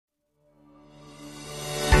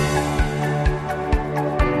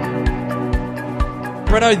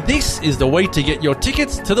Bretto, this is the week to get your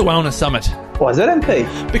tickets to the Wellness Summit. Why is that,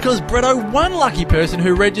 MP? Because, Bretto, one lucky person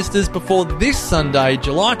who registers before this Sunday,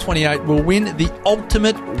 July 28, will win the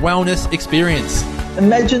ultimate wellness experience.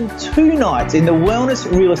 Imagine 2 nights in the wellness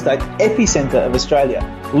real estate epicentre of Australia,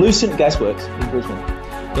 Lucent Gasworks in Brisbane.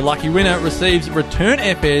 The lucky winner receives return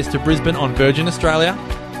airfares to Brisbane on Virgin Australia.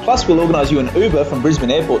 Plus, we'll organise you an Uber from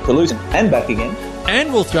Brisbane Airport to Lucent and back again.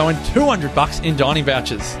 And we'll throw in $200 in dining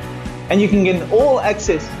vouchers. And you can get an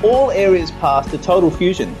all-access, all-areas pass to Total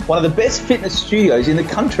Fusion, one of the best fitness studios in the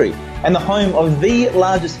country and the home of the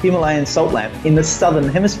largest Himalayan salt lamp in the Southern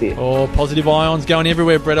Hemisphere. Oh, positive ions going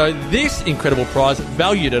everywhere, Bretto. This incredible prize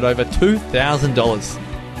valued at over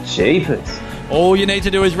 $2,000. Jeepers. All you need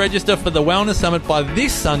to do is register for the Wellness Summit by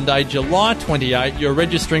this Sunday, July 28. You're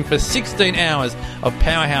registering for 16 hours of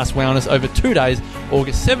Powerhouse Wellness over 2 days,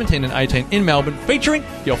 August 17 and 18 in Melbourne, featuring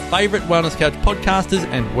your favourite Wellness Couch podcasters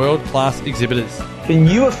and world-class exhibitors. Can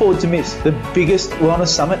you afford to miss the biggest wellness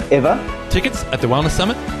summit ever? Tickets at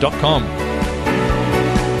thewellnesssummit.com.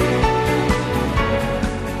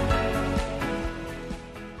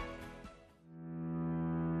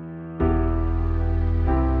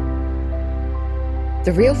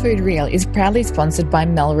 The Real Food Reel is proudly sponsored by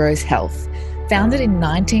Melrose Health. Founded in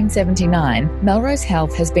 1979, Melrose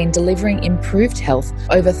Health has been delivering improved health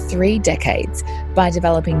over 3 decades by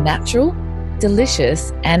developing natural,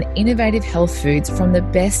 delicious and innovative health foods from the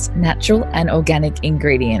best natural and organic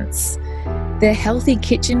ingredients. Their Healthy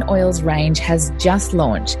Kitchen Oils range has just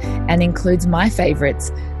launched and includes my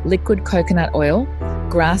favourites, liquid coconut oil,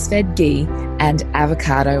 grass-fed ghee and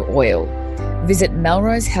avocado oil. Visit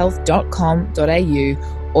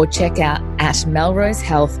melrosehealth.com.au or check out at Melrose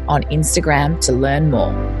Health on Instagram to learn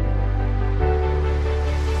more.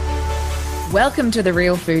 Welcome to the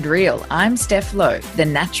Real Food Reel. I'm Steph Lowe, the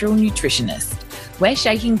natural nutritionist. We're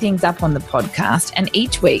shaking things up on the podcast, and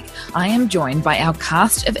each week I am joined by our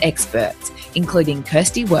cast of experts, including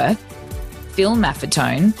Kirsty Worth, Phil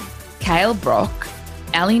Maffetone, Cale Brock,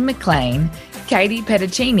 Ali McLean, Katee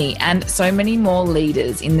Pedicini, and so many more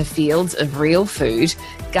leaders in the fields of real food,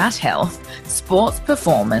 gut health, sports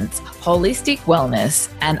performance, holistic wellness,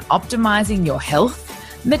 and optimizing your health,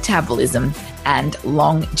 metabolism, and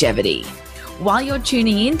longevity. While you're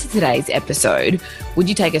tuning into today's episode, would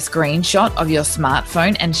you take a screenshot of your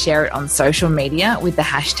smartphone and share it on social media with the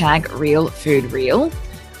hashtag RealFoodReel?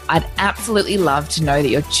 I'd absolutely love to know that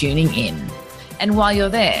you're tuning in. And while you're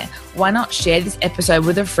there, why not share this episode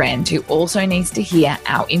with a friend who also needs to hear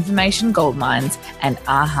our information goldmines and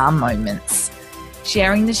aha moments?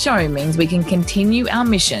 Sharing the show means we can continue our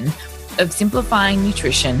mission of simplifying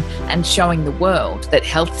nutrition and showing the world that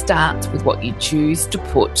health starts with what you choose to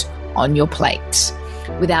put on your plate.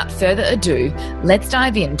 Without further ado, let's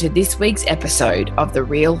dive into this week's episode of The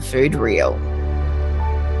Real Food Reel.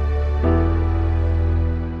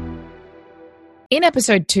 In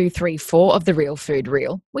episode 234 of The Real Food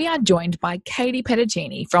Reel, we are joined by Katee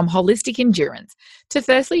Pedicini from Holistic Endurance to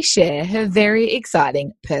firstly share her very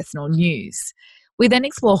exciting personal news. We then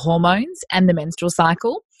explore hormones and the menstrual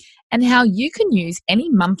cycle and how you can use any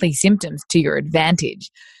monthly symptoms to your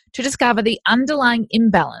advantage to discover the underlying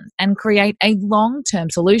imbalance and create a long-term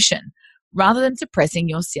solution rather than suppressing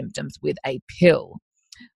your symptoms with a pill.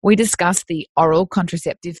 We discuss the oral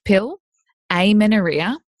contraceptive pill,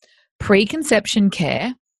 amenorrhea, preconception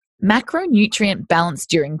care, macronutrient balance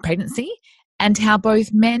during pregnancy, and how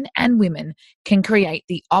both men and women can create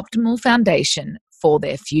the optimal foundation for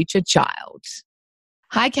their future child.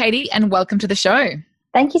 Hi, Katee, and welcome to the show.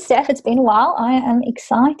 Thank you, Steph. It's been a while. I am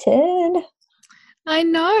excited. I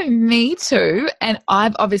know, me too. And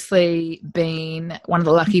I've obviously been one of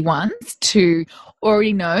the lucky ones to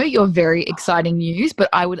already know your very exciting news, but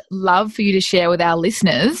I would love for you to share with our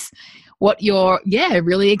listeners what your,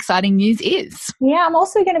 really exciting news is. Yeah, I'm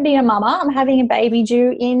also going to be a mama. I'm having a baby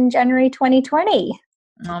due in January 2020.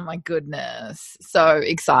 Oh my goodness. So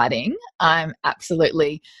exciting. I'm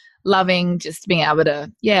absolutely loving just being able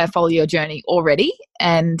to, follow your journey already.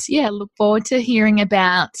 And look forward to hearing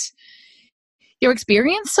about your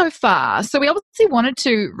experience so far. So we obviously wanted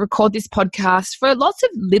to record this podcast for lots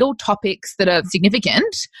of little topics that are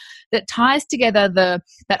significant, that ties together that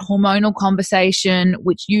hormonal conversation,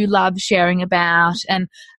 which you love sharing about, and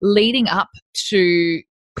leading up to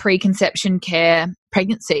preconception care,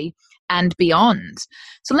 pregnancy, and beyond.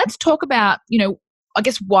 So let's talk about, I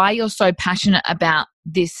guess why you're so passionate about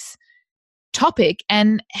this topic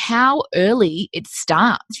and how early it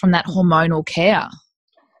starts from that hormonal care.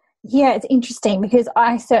 Yeah, it's interesting because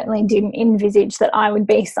I certainly didn't envisage that I would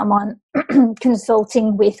be someone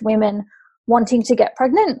consulting with women wanting to get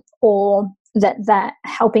pregnant or that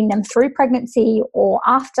helping them through pregnancy or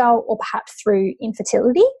after, or perhaps through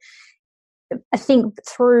infertility. I think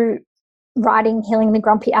through writing Healing the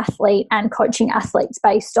Grumpy Athlete and coaching athletes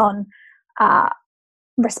based on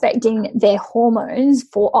respecting their hormones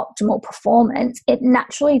for optimal performance, it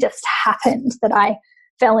naturally just happened that I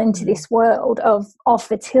fell into this world of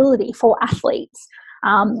fertility for athletes.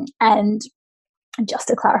 And just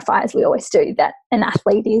to clarify, as we always do, that an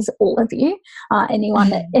athlete is all of you, anyone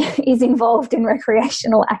that is involved in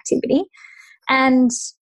recreational activity. And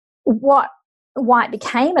why it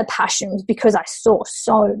became a passion was because I saw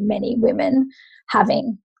so many women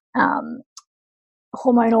having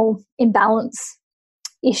hormonal imbalance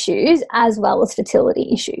issues as well as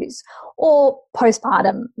fertility issues, or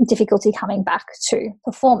postpartum difficulty coming back to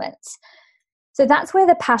performance. So that's where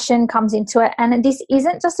the passion comes into it. And this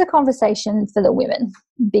isn't just a conversation for the women,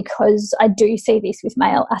 because I do see this with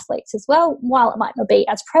male athletes as well. While it might not be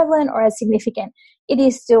as prevalent or as significant, it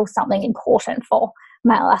is still something important for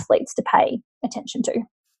male athletes to pay attention to.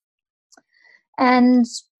 And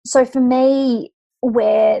so for me,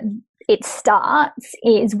 where it starts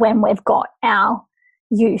is when we've got our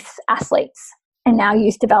youth athletes and our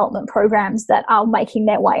youth development programs that are making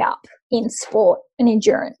their way up in sport and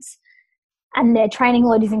endurance. And their training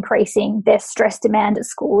load is increasing, their stress demand at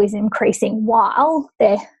school is increasing while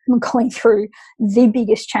they're going through the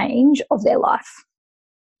biggest change of their life.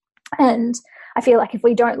 And I feel like if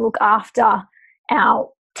we don't look after our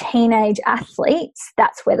teenage athletes,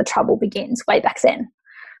 that's where the trouble begins way back then.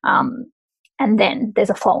 And then there's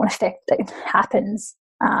a flow-on effect that happens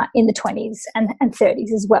in the 20s and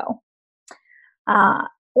 30s as well.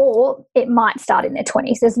 Or it might start in their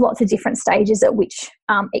 20s. There's lots of different stages at which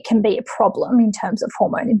it can be a problem in terms of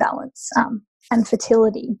hormone imbalance and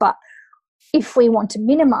fertility. But if we want to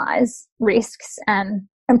minimise risks and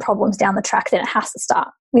problems down the track, then it has to start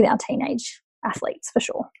with our teenage athletes for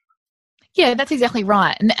sure. Yeah, that's exactly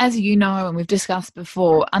right. And as you know, and we've discussed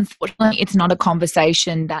before, unfortunately, it's not a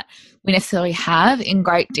conversation that we necessarily have in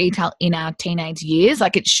great detail in our teenage years.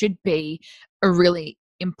 Like, it should be a really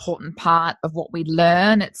important part of what we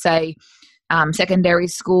learn at, say, secondary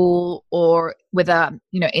school, or whether,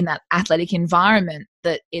 in that athletic environment,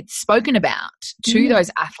 that it's spoken about to those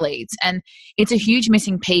athletes. And it's a huge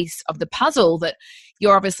missing piece of the puzzle that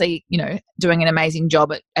you're obviously, doing an amazing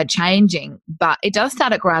job at changing, but it does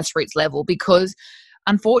start at grassroots level, because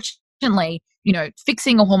unfortunately,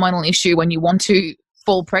 fixing a hormonal issue when you want to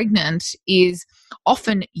fall pregnant is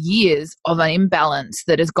often years of an imbalance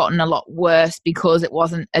that has gotten a lot worse because it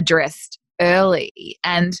wasn't addressed early.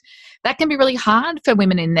 And that can be really hard for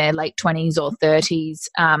women in their late 20s or 30s,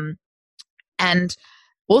 and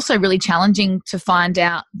also really challenging to find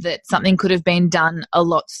out that something could have been done a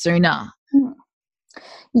lot sooner.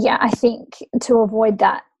 Yeah, I think to avoid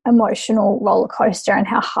that emotional roller coaster and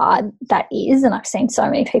how hard that is, and I've seen so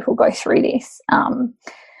many people go through this,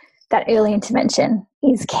 that early intervention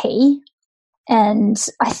is key. And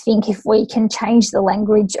I think if we can change the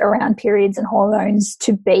language around periods and hormones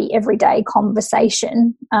to be everyday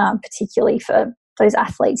conversation, particularly for those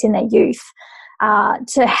athletes in their youth,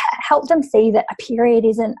 to help them see that a period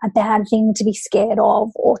isn't a bad thing to be scared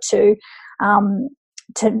of, or to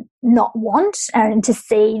not want, and to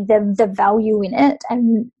see the value in it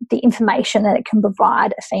and the information that it can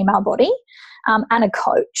provide a female body, and a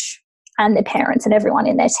coach and their parents and everyone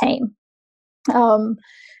in their team.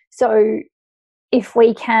 So if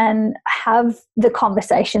we can have the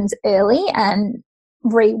conversations early and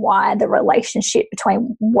rewire the relationship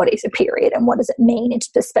between what is a period and what does it mean,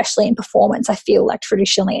 especially in performance, I feel like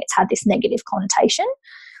traditionally it's had this negative connotation,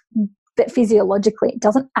 but physiologically it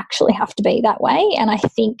doesn't actually have to be that way. And I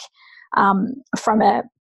think from a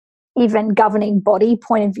even governing body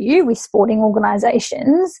point of view with sporting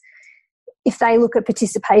organisations, if they look at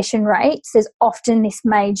participation rates, there's often this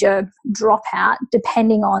major dropout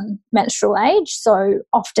depending on menstrual age. So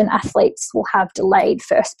often athletes will have delayed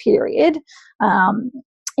first period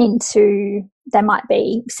into, they might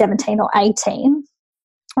be 17 or 18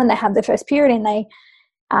 when they have their first period, and they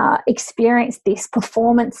experience this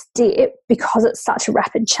performance dip because it's such a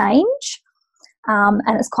rapid change. And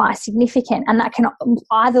it's quite significant, and that can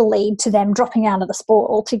either lead to them dropping out of the sport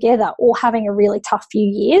altogether or having a really tough few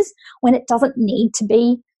years when it doesn't need to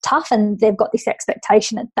be tough, and they've got this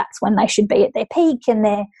expectation that that's when they should be at their peak and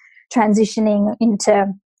they're transitioning into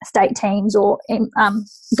state teams or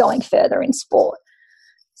going further in sport.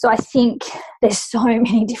 So I think there's so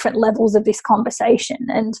many different levels of this conversation,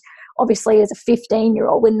 and obviously as a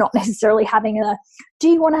 15-year-old, we're not necessarily having a, do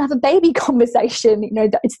you want to have a baby conversation?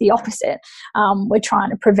 It's the opposite. We're trying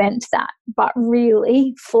to prevent that. But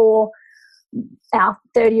really for our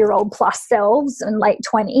 30-year-old plus selves and late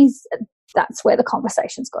 20s, that's where the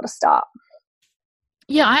conversation's got to start.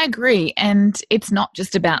 Yeah, I agree. And it's not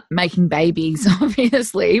just about making babies,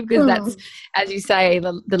 obviously, because that's, as you say,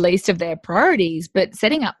 the least of their priorities, but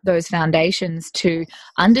setting up those foundations to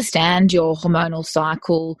understand your hormonal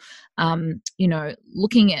cycle,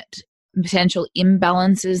 looking at potential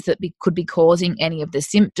imbalances that could be causing any of the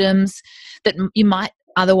symptoms that you might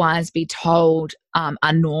otherwise be told are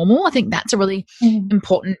normal. I think that's a really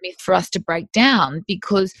important myth for us to break down,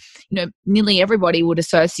 because nearly everybody would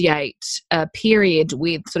associate a period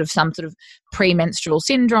with some sort of premenstrual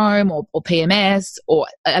syndrome or PMS or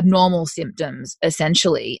abnormal symptoms,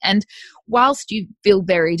 essentially. And whilst you feel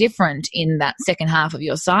very different in that second half of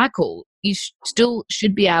your cycle, you still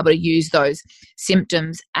should be able to use those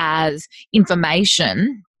symptoms as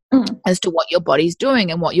information as to what your body's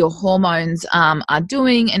doing and what your hormones are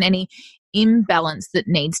doing, and any imbalance that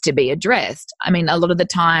needs to be addressed. I mean, a lot of the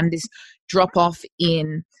time this drop-off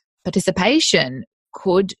in participation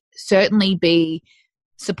could certainly be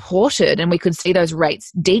supported, and we could see those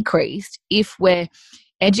rates decreased if we're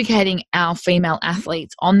educating our female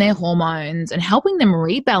athletes on their hormones and helping them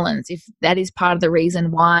rebalance if that is part of the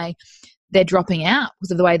reason why they're dropping out,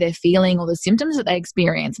 because of the way they're feeling or the symptoms that they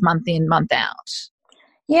experience month in, month out.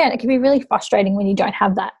 Yeah, and it can be really frustrating when you don't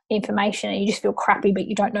have that information and you just feel crappy but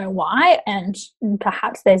you don't know why. And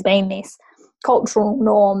perhaps there's been this cultural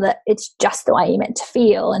norm that it's just the way you're meant to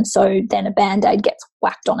feel, and so then a Band-Aid gets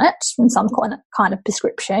whacked on it in some kind of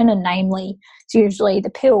prescription, and namely it's usually the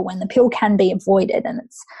pill, when the pill can be avoided, and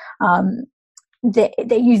it's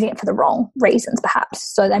they're using it for the wrong reasons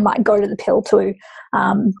perhaps. So they might go to the pill to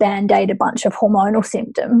Band-Aid a bunch of hormonal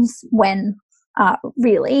symptoms, when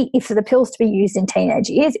really, if the pill's to be used in teenage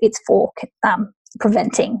years, it's for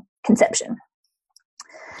preventing conception.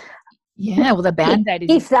 Yeah, well, the Band-Aid is...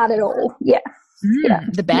 If that at all, yeah.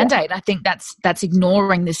 The Band-Aid, I think that's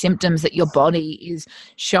ignoring the symptoms that your body is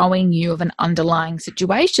showing you of an underlying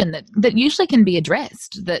situation that usually can be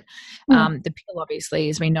addressed. That the pill, obviously,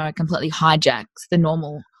 as we know, completely hijacks the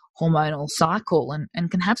normal hormonal cycle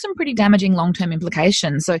and can have some pretty damaging long-term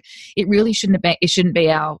implications. So it really shouldn't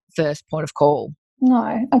be our first point of call.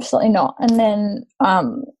 No, absolutely not. And then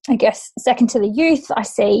I guess second to the youth, I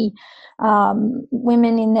see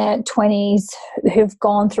women in their 20s who've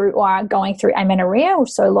gone through or are going through amenorrhea,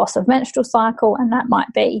 so loss of menstrual cycle, and that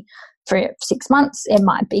might be for 6 months, it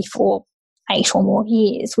might be for 8 or more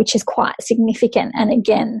years, which is quite significant. And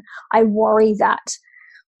again, I worry that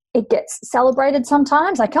it gets celebrated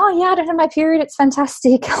sometimes, like, oh yeah, I don't have my period, it's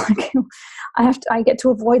fantastic. Like, I get to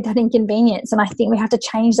avoid that inconvenience, and I think we have to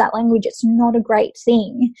change that language. It's not a great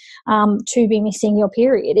thing to be missing your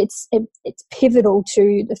period. It's pivotal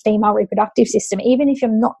to the female reproductive system. Even if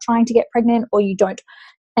you're not trying to get pregnant or you don't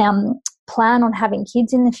plan on having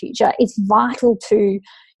kids in the future, it's vital to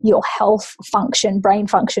your health function, brain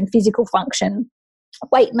function, physical function,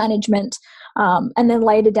 weight management, and then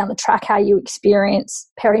later down the track, how you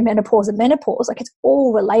experience perimenopause and menopause. Like, it's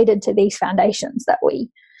all related to these foundations that we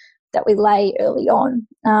lay early on.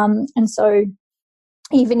 And so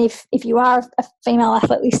even if you are a female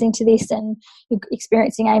athlete listening to this and you're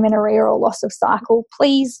experiencing amenorrhea or loss of cycle,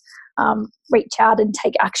 please reach out and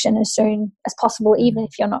take action as soon as possible, even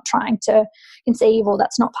if you're not trying to conceive or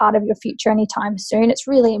that's not part of your future anytime soon. It's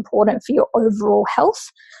really important for your overall health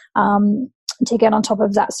to get on top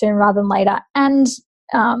of that soon rather than later. And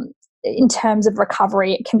in terms of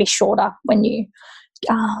recovery, it can be shorter when you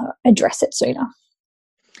address it sooner.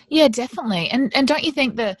 Yeah, definitely. And don't you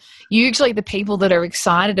think that usually the people that are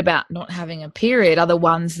excited about not having a period are the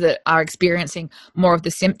ones that are experiencing more of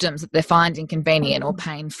the symptoms that they find inconvenient or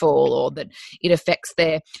painful, or that it affects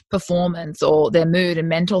their performance or their mood and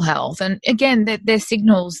mental health? And again, they're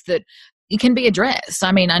signals that it can be addressed.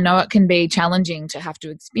 I mean, I know it can be challenging to have to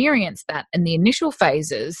experience that in the initial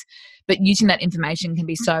phases, but using that information can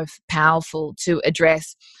be so powerful to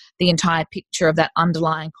address the entire picture of that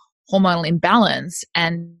underlying hormonal imbalance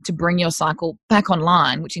and to bring your cycle back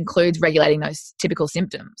online, which includes regulating those typical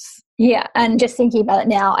symptoms. Yeah, and just thinking about it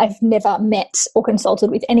now, I've never met or consulted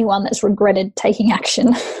with anyone that's regretted taking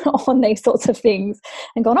action on these sorts of things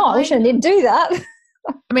and gone, I wish I didn't do that.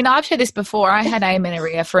 I mean, I've shared this before. I had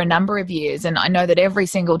amenorrhea for a number of years, and I know that every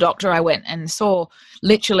single doctor I went and saw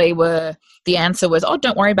literally the answer was, oh,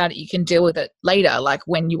 don't worry about it, you can deal with it later, like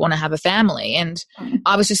when you want to have a family. And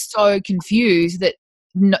I was just so confused that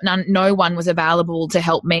no one was available to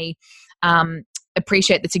help me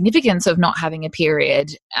appreciate the significance of not having a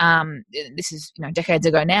period. This is decades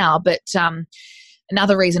ago now, but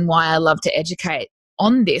another reason why I love to educate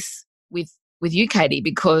on this with you, Katee,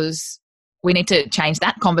 because we need to change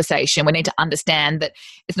that conversation. We need to understand that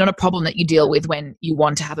it's not a problem that you deal with when you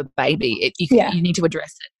want to have a baby. You need to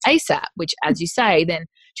address it ASAP, which, as you say, then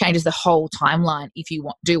changes the whole timeline if you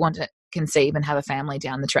do want to conceive and have a family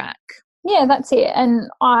down the track. Yeah, that's it.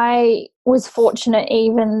 And I was fortunate,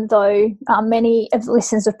 even though many of the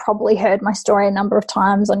listeners have probably heard my story a number of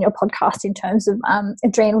times on your podcast in terms of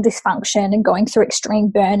adrenal dysfunction and going through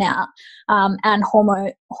extreme burnout and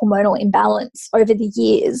hormonal imbalance over the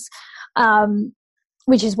years,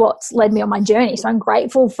 which is what's led me on my journey. So I'm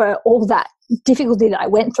grateful for all that difficulty that I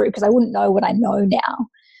went through, because I wouldn't know what I know now.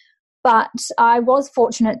 But I was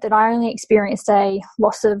fortunate that I only experienced a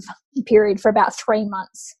loss of period for about 3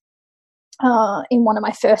 months in one of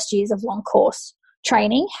my first years of long course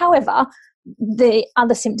training. However, the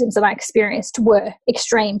other symptoms that I experienced were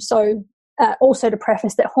extreme. So also to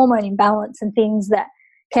preface that hormone imbalance and things that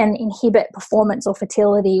can inhibit performance or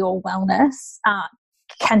fertility or wellness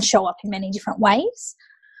can show up in many different ways.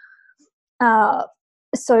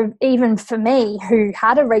 So even for me, who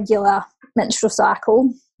had a regular menstrual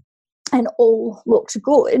cycle and all looked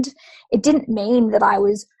good, it didn't mean that I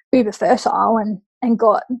was uber fertile and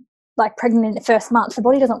got like pregnant in the first month. The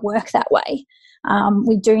body doesn't work that way.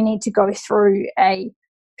 We do need to go through a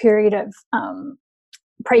period of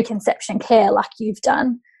preconception care like you've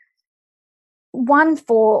done. One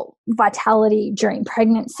for vitality during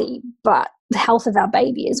pregnancy, but the health of our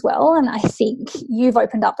baby as well. And I think you've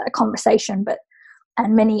opened up that conversation,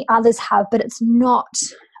 and many others have, but it's not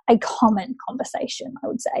a common conversation, I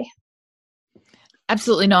would say.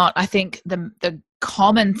 Absolutely not. I think the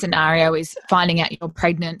common scenario is finding out you're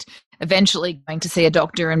pregnant, eventually going to see a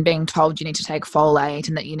doctor and being told you need to take folate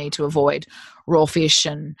and that you need to avoid raw fish,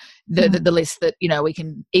 and the list that, we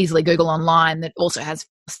can easily Google online that also has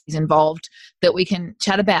involved that we can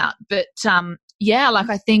chat about. But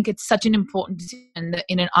I think it's such an important decision that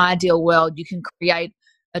in an ideal world you can create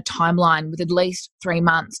a timeline with at least 3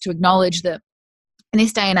 months to acknowledge that in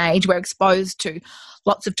this day and age we're exposed to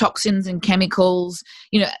lots of toxins and chemicals.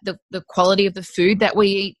 The quality of the food that we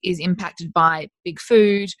eat is impacted by big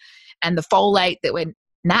food, and the folate that we're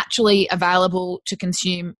naturally available to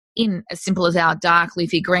consume in as simple as our dark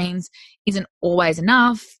leafy greens isn't always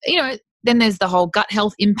enough. Then there's the whole gut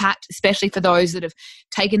health impact, especially for those that have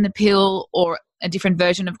taken the pill or a different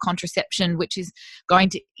version of contraception, which is going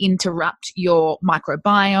to interrupt your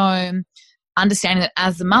microbiome. Understanding that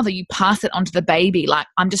as the mother, you pass it on to the baby. Like,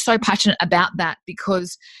 I'm just so passionate about that,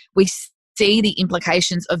 because we see the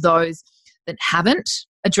implications of those that haven't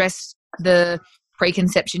addressed the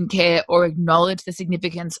preconception care or acknowledge the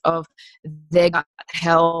significance of their gut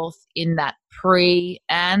health in that pre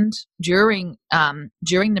and during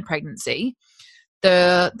the pregnancy.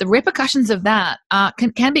 The repercussions of that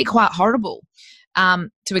can be quite horrible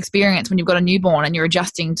to experience when you've got a newborn and you're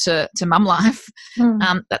adjusting to mum life.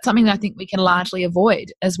 That's something that I think we can largely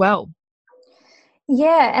avoid as well.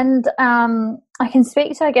 Yeah, and I can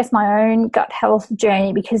speak to, I guess, my own gut health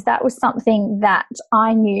journey, because that was something that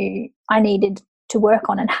I knew I needed to work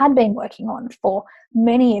on and had been working on for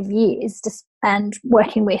many of years, and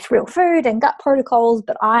working with real food and gut protocols.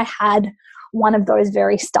 But I had one of those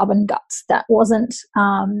very stubborn guts that wasn't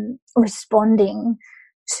responding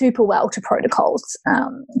super well to protocols.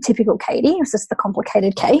 Typical Katee, it was just the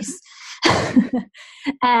complicated case.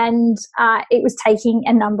 And it was taking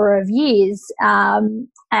a number of years,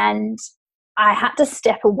 and I had to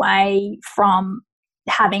step away from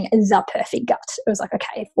having the perfect gut. It was like,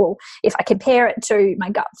 okay, well, if I compare it to my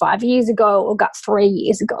gut 5 years ago or gut 3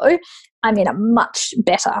 years ago, I'm in a much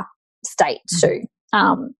better state to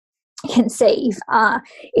conceive.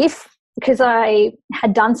 Because I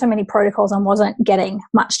had done so many protocols and wasn't getting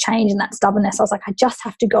much change in that stubbornness, I was like, I just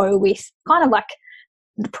have to go with kind of like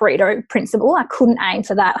the Pareto principle. I couldn't aim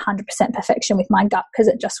for that 100% perfection with my gut, because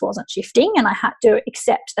it just wasn't shifting, and I had to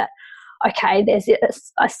accept that, okay, there's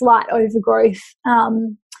a slight overgrowth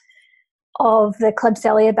of the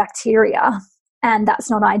Klebsiella bacteria, and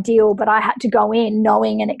that's not ideal, but I had to go in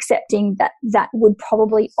knowing and accepting that that would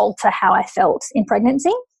probably alter how I felt in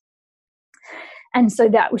pregnancy. And so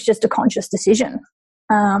that was just a conscious decision,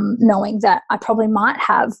 knowing that I probably might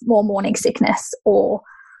have more morning sickness or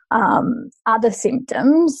other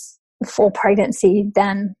symptoms for pregnancy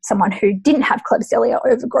than someone who didn't have Klebsiella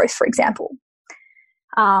overgrowth, for example.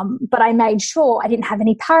 But I made sure I didn't have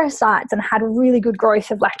any parasites and had a really good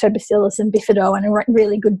growth of lactobacillus and bifido and a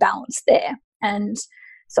really good balance there. And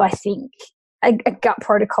so I think a gut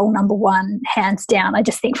protocol, number one, hands down. I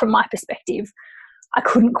just think from my perspective, I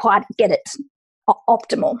couldn't quite get it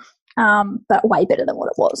optimal, but way better than what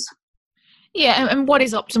it was. Yeah, and what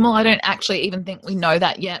is optimal? I don't actually even think we know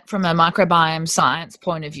that yet from a microbiome science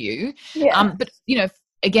point of view. Yeah. But,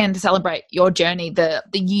 again, to celebrate your journey, the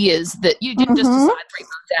years that you didn't just decide 3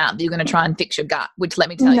 months out that you're going to try and fix your gut, which, let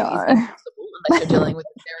me tell you, is impossible unless you're dealing with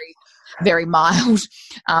a very, very mild,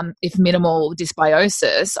 if minimal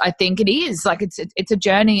dysbiosis. I think it is. Like, it's a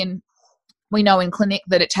journey, and we know in clinic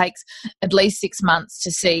that it takes at least 6 months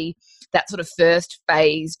to see that sort of first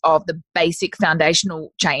phase of the basic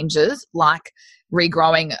foundational changes, like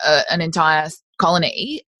regrowing an entire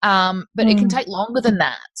colony. But it can take longer than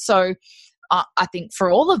that. So I think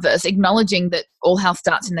for all of us, acknowledging that all health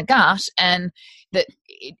starts in the gut, and that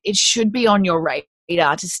it should be on your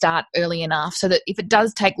radar to start early enough so that if it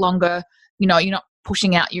does take longer, you're not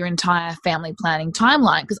pushing out your entire family planning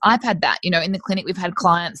timeline. Because I've had that, in the clinic, we've had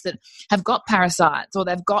clients that have got parasites, or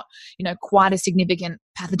they've got, quite a significant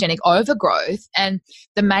pathogenic overgrowth. And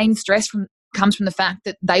the main stress comes from the fact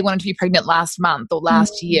that they wanted to be pregnant last month or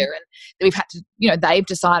last year. And we've had to, they've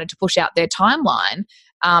decided to push out their timeline,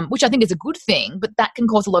 which I think is a good thing, but that can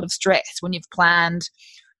cause a lot of stress when you've planned,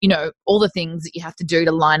 all the things that you have to do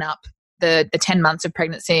to line up the 10 months of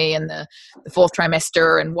pregnancy and the fourth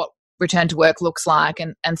trimester and what return to work looks like,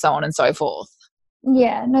 and so on and so forth.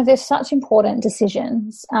 Yeah, no, there's such important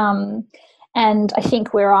decisions. And I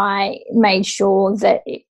think where I made sure that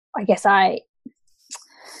I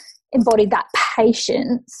embodied that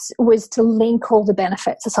patience was to link all the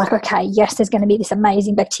benefits. It's like, okay, yes, there's going to be this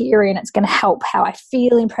amazing bacteria and it's going to help how I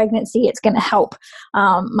feel in pregnancy. It's going to help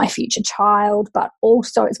my future child, but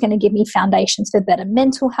also it's going to give me foundations for better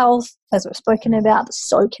mental health, as we've spoken about. It's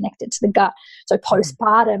so connected to the gut. So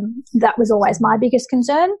postpartum, that was always my biggest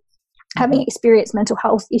concern. Having experienced mental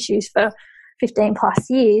health issues for 15 plus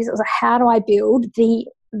years, it was like, how do I build the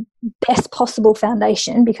best possible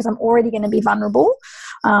foundation, because I'm already going to be vulnerable,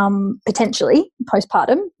 potentially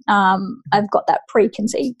postpartum. I've got that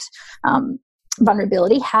preconceived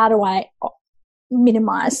vulnerability. How do I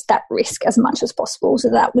minimize that risk as much as possible? So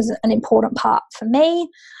that was an important part for me.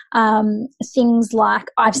 Things like,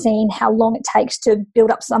 I've seen how long it takes to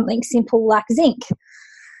build up something simple like zinc.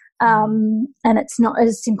 And it's not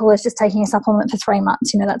as simple as just taking a supplement for 3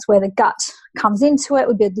 months. That's where the gut comes into it.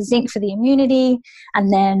 We build the zinc for the immunity,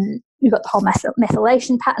 and then you've got the whole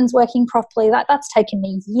methylation patterns working properly. That's taken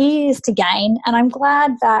me years to gain, and I'm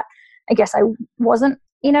glad that I wasn't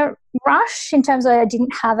in a rush in terms of I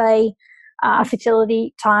didn't have a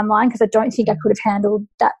fertility timeline, because I don't think I could have handled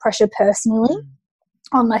that pressure personally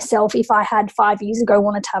on myself if I had 5 years ago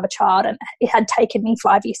wanted to have a child and it had taken me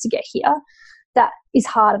 5 years to get here. That is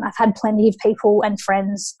hard, and I've had plenty of people and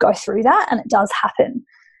friends go through that, and it does happen.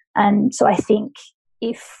 And so I think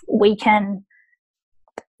if we can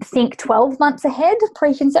think 12 months ahead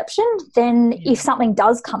preconception, then if something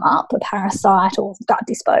does come up, a parasite or gut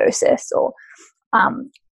dysbiosis or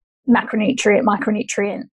macronutrient,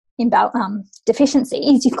 micronutrient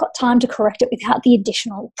deficiencies, you've got time to correct it without the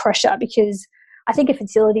additional pressure, because I think a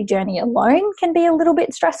fertility journey alone can be a little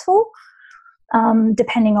bit stressful,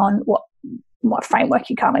 depending on what framework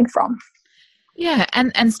you're coming from. Yeah,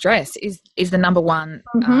 and stress is the number one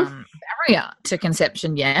barrier to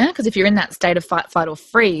conception, because if you're in that state of fight, flight or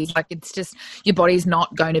freeze, like, it's just your body's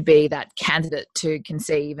not going to be that candidate to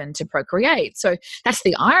conceive and to procreate. So that's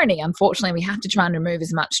the irony. Unfortunately, we have to try and remove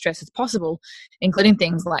as much stress as possible, including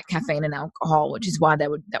things like caffeine and alcohol, which is why that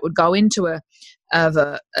would go into a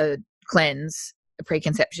cleanse, a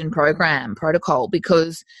preconception protocol,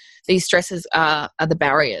 because these stresses are the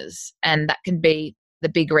barriers, and that can be the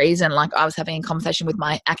big reason. Like, I was having a conversation with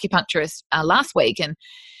my acupuncturist last week, and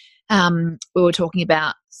we were talking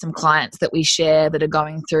about some clients that we share that are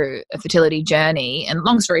going through a fertility journey. And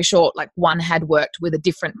long story short, like, one had worked with a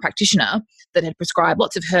different practitioner that had prescribed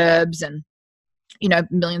lots of herbs and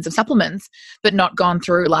millions of supplements, but not gone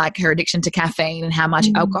through like her addiction to caffeine and how much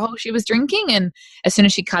alcohol she was drinking. And as soon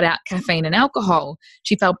as she cut out caffeine and alcohol,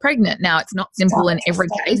 she fell pregnant. Now, it's not simple in every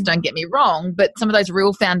case, don't get me wrong, but some of those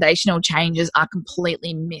real foundational changes are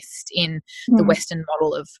completely missed in the Western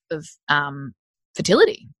model of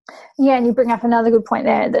fertility. Yeah, and you bring up another good point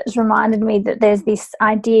there that's reminded me that there's this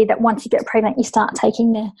idea that once you get pregnant, you start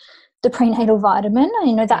taking the prenatal vitamin.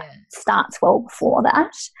 That starts well before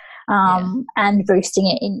that. And boosting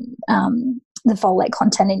it in the folate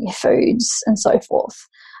content in your foods and so forth.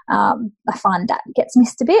 I find that gets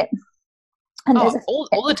missed a bit. And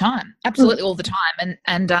all the time, absolutely all the time.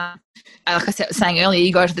 And like I was saying earlier,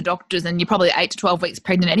 you go to the doctors and you're probably 8 to 12 weeks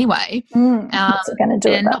pregnant anyway. What's it going to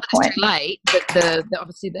do at that not that point? It's too late, but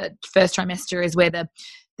obviously the first trimester is where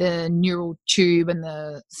the neural tube and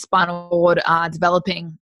the spinal cord are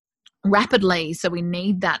developing rapidly. So we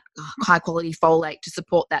need that high quality folate to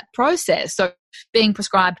support that process. So being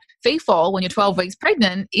prescribed Fefol when you're 12 weeks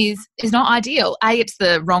pregnant is not ideal. A, it's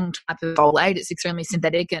the wrong type of folate. It's extremely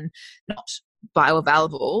synthetic and not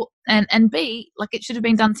bioavailable. And B, like, it should have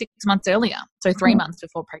been done 6 months earlier. So 3 months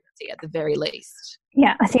before pregnancy at the very least.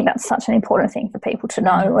 Yeah, I think that's such an important thing for people to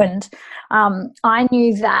know. And I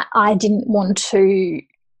knew that I didn't want to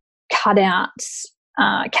cut out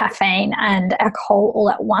caffeine and alcohol all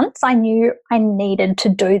at once. I knew I needed to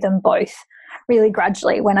do them both really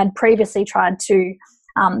gradually. When I'd previously tried to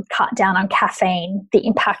cut down on caffeine, the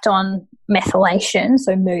impact on methylation,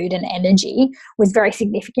 so mood and energy, was very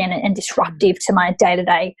significant and disruptive to my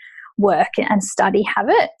day-to-day work and study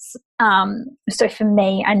habits. So for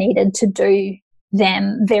me, I needed to do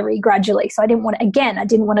them very gradually. So I didn't want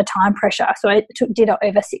a time pressure. So I did it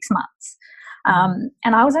over 6 months.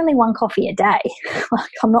 And I was only 1 coffee a day. Like,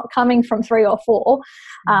 I'm not coming from 3 or 4.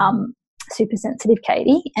 Super sensitive,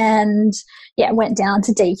 Katee. And yeah, went down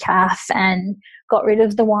to decaf and got rid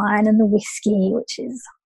of the wine and the whiskey, which is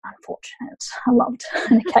unfortunate. I loved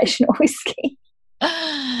an occasional whiskey.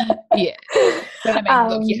 Yeah. But I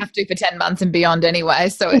mean, look, you have to for 10 months and beyond anyway.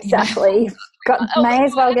 So exactly. May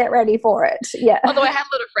as well get ready for it. Yeah. Although I had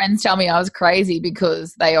a lot of friends tell me I was crazy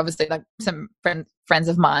because they obviously, like some friends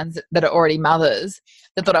of mine that are already mothers,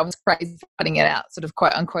 that thought I was crazy for cutting it out sort of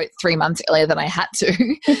quote unquote 3 months earlier than I had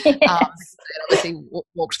to. Yes. Obviously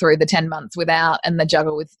walked through the 10 months without, and the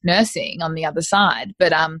juggle with nursing on the other side.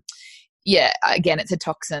 But yeah, again, it's a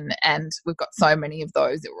toxin, and we've got so many of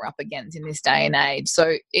those that we're up against in this day and age.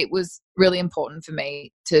 So it was really important for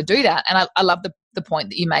me to do that. And I love the point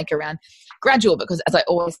that you make around gradual, because as I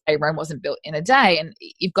always say, Rome wasn't built in a day, and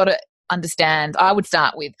you've got to understand. I would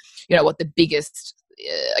start with, what the biggest,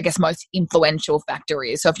 I guess, most influential factor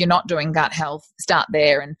is. So if you're not doing gut health, start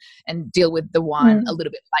there and deal with the wine a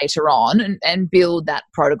little bit later on and build that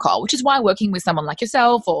protocol, which is why working with someone like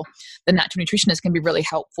yourself or the natural nutritionist can be really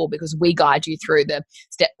helpful, because we guide you through the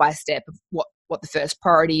step-by-step of what the first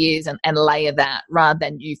priority is and layer that, rather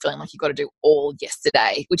than you feeling like you've got to do all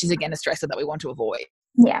yesterday, which is, again, a stressor that we want to avoid.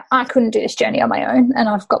 Yeah, I couldn't do this journey on my own, and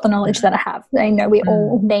I've got the knowledge that I have. We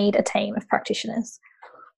all need a team of practitioners.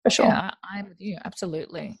 For sure. Yeah, I'm with you.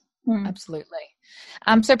 Absolutely. Absolutely.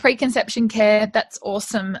 So preconception care, that's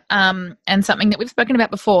awesome. And something that we've spoken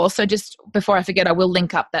about before. So just before I forget, I will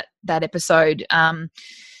link up that episode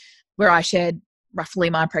where I shared roughly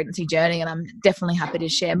my pregnancy journey, and I'm definitely happy to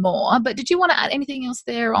share more. But did you want to add anything else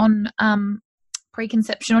there on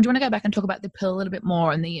preconception, or do you want to go back and talk about the pill a little bit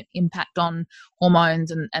more and the impact on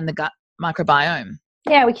hormones and the gut microbiome?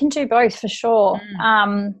 Yeah, we can do both for sure.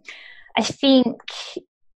 I think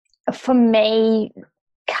for me,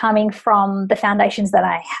 coming from the foundations that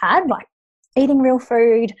I had, like eating real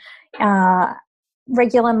food,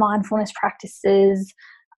 regular mindfulness practices,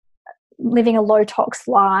 living a low tox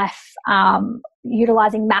life,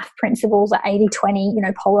 utilizing math principles at 80-20,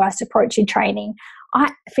 polarized approach in training.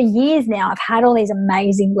 For years now, I've had all these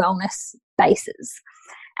amazing wellness bases.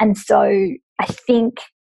 And so I think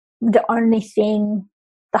the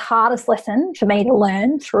hardest lesson for me to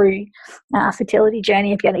learn through fertility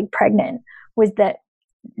journey of getting pregnant was that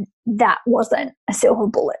wasn't a silver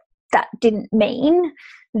bullet. That didn't mean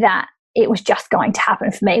that it was just going to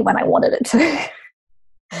happen for me when I wanted it to.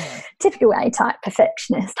 Typical A-type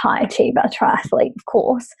perfectionist, high achiever, triathlete, of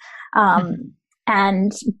course.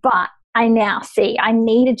 But I now see I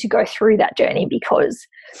needed to go through that journey because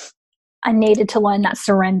I needed to learn that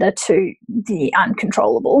surrender to the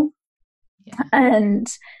uncontrollable. Yeah. And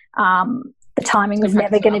the timing was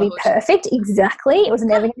never going to be perfect. Exactly. It was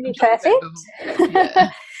never going to be perfect. Yeah.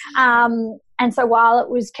 And so while it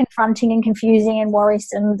was confronting and confusing and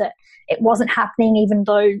worrisome that it wasn't happening, even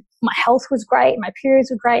though my health was great, my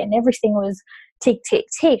periods were great, and everything was tick, tick,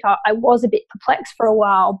 tick, I was a bit perplexed for a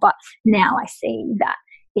while, but now I see that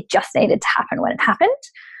it just needed to happen when it happened.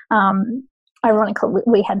 Ironically,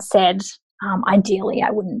 we had said ideally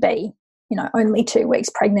I wouldn't be only 2 weeks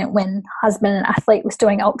pregnant when husband, an athlete, was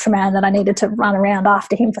doing Ultraman, that I needed to run around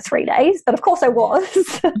after him for 3 days. But of course I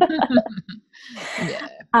was. Yeah.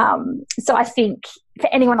 So I think for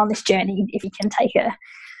anyone on this journey, if you can take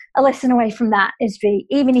a lesson away from that, is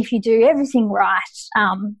even if you do everything right,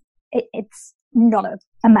 it's not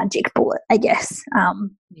a magic bullet, I guess.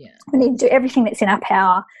 We need to do everything that's in our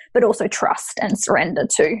power, but also trust and surrender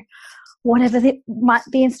to whatever that might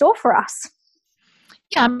be in store for us.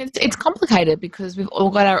 Yeah, I mean, it's complicated because we've all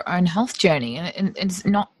got our own health journey, and it's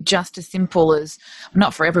not just as simple as,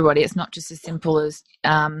 not for everybody, it's not just as simple as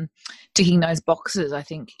ticking those boxes. I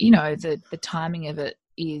think, the timing of it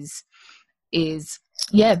is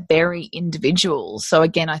very individual. So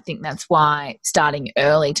again, I think that's why starting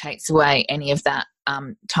early takes away any of that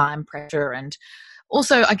time pressure, and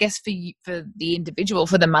also I guess for the individual,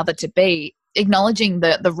 for the mother to be acknowledging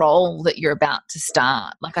the role that you're about to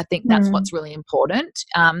start. Like, I think that's what's really important.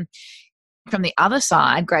 From the other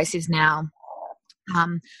side, Grace is now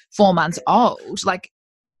 4 months old. Like,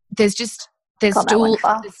 there's God, still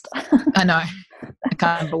fast. I know, I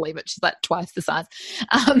can't believe it. She's like twice the size.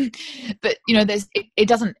 But you know, it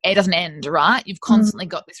doesn't end, right? You've constantly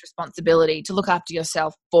got this responsibility to look after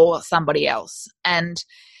yourself for somebody else, and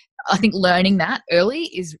I think learning that early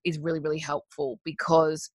is really, really helpful,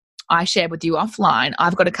 because I shared with you offline,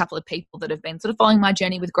 I've got a couple of people that have been sort of following my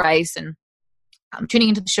journey with Grace and tuning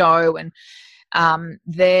into the show, and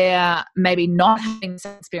they're maybe not having the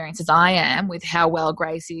same experience as I am with how well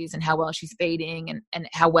Grace is and how well she's feeding and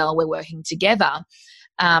how well we're working together.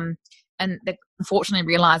 And they're unfortunately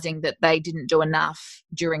realizing that they didn't do enough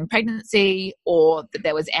during pregnancy, or that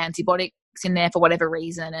there was antibiotics in there for whatever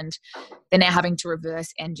reason, and they're now having to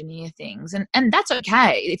reverse engineer things. And that's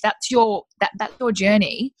okay. If that's your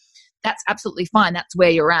journey, that's absolutely fine. That's where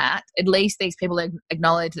you're at. At least these people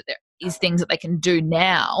acknowledge that there is things that they can do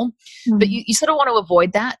now. But you sort of want to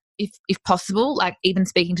avoid that if possible. Like, even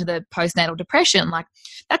speaking to the postnatal depression, like,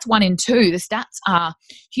 that's 1 in 2. The stats are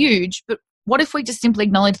huge, but what if we just simply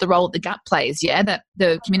acknowledge the role that the gut plays? Yeah, that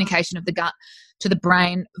the communication of the gut to the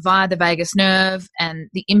brain via the vagus nerve, and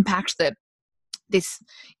the impact that this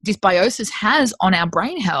dysbiosis has on our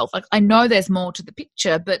brain health. Like, I know there's more to the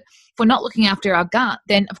picture, but if we're not looking after our gut,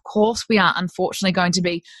 then of course we are unfortunately going to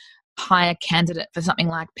be a higher candidate for something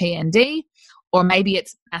like PND, or maybe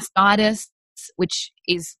it's mastitis, which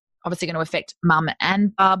is obviously going to affect mum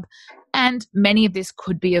and bub. And many of this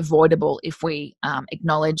could be avoidable if we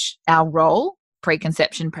acknowledge our role,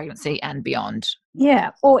 preconception, pregnancy, and beyond. Yeah,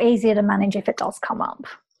 or easier to manage if it does come up.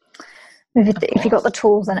 If you've got the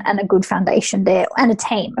tools and a good foundation there, and a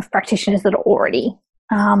team of practitioners that already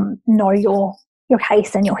know your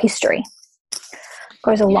case and your history,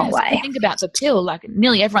 goes a long way. Think about the pill. Like,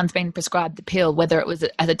 nearly everyone's been prescribed the pill, whether it was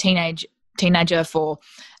as a teenager for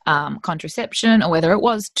contraception, or whether it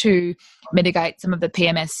was to mitigate some of the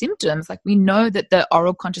PMS symptoms. Like, we know that the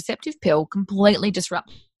oral contraceptive pill completely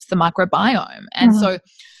disrupts the microbiome, and so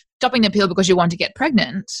stopping the pill because you want to get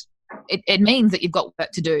pregnant, it means that you've got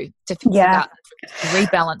work to do to fix the gut, to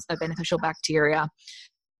rebalance the beneficial bacteria,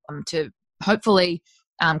 to hopefully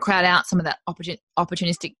crowd out some of that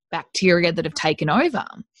opportunistic bacteria that have taken over.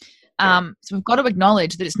 So we've got to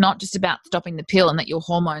acknowledge that it's not just about stopping the pill and that your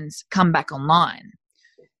hormones come back online.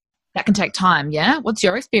 That can take time, yeah? What's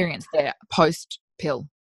your experience there post-pill?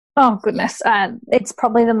 Oh, goodness. It's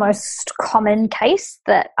probably the most common case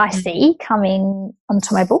that I see coming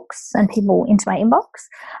onto my books and people into my inbox,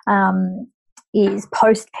 is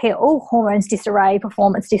post-pill, hormones disarray,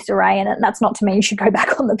 performance disarray, and that's not to mean you should go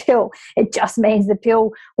back on the pill. It just means the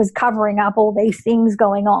pill was covering up all these things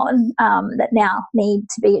going on that now need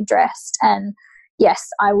to be addressed. And, yes,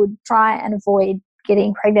 I would try and avoid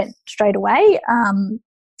getting pregnant straight away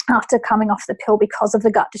after coming off the pill because of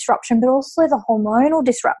the gut disruption, but also the hormonal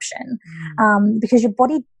disruption, because your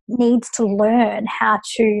body needs to learn how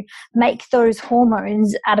to make those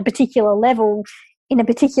hormones at a particular level in a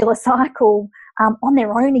particular cycle on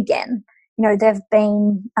their own again. You know, they've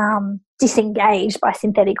been disengaged by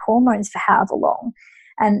synthetic hormones for however long.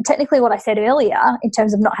 And technically what I said earlier in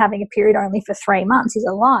terms of not having a period only for 3 months is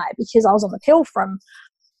a lie, because I was on the pill from,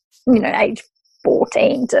 age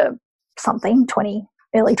 14 to something, 20,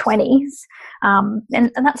 early 20s.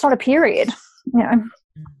 And that's not a period,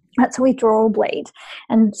 that's a withdrawal bleed.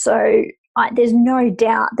 And so there's no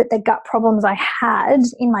doubt that the gut problems I had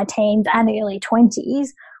in my teens and early 20s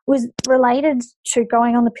was related to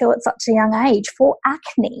going on the pill at such a young age for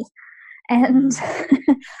acne. And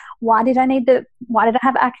why did I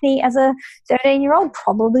have acne as a 13-year-old?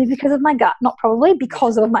 Probably because of my gut, not probably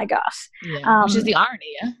because of my gut. Yeah, which is the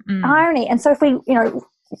irony, yeah? Irony. And so if we,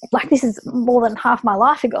 like, this is more than half my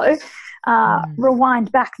life ago,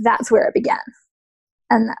 rewind back, that's where it began.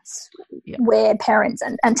 And that's where parents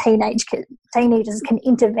and teenagers can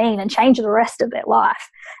intervene and change the rest of their life.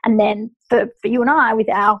 And then for you and I, with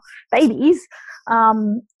our babies,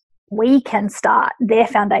 we can start their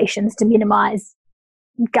foundations to minimise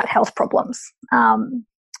gut health problems. And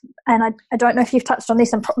I don't know if you've touched on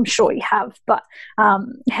this, I'm sure you have, but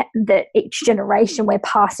that each generation we're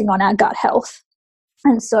passing on our gut health.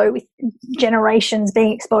 And so with generations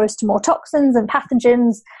being exposed to more toxins and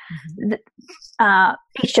pathogens,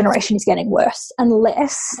 each generation is getting worse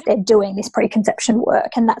unless they're doing this preconception work.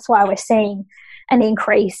 And that's why we're seeing an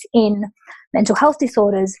increase in mental health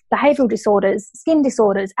disorders, behavioural disorders, skin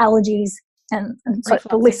disorders, allergies, and so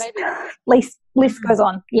the list goes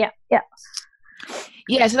on. Yeah.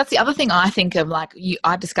 Yeah, so that's the other thing I think of. Like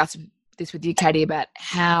I discussed this with you, Katee, about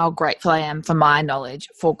how grateful I am for my knowledge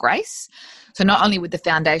for Grace. So not only with the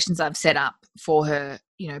foundations I've set up for her,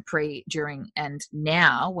 pre, during, and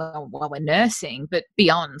now while we're nursing, but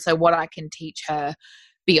beyond. So what I can teach her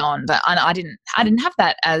beyond. I didn't have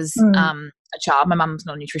that as a child. My mum's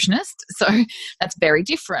not a nutritionist, so that's very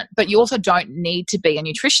different. But you also don't need to be a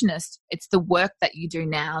nutritionist. It's the work that you do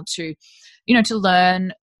now to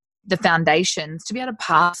learn the foundations to be able to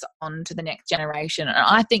pass on to the next generation. And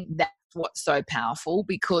I think that's what's so powerful,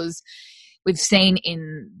 because we've seen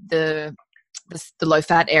in the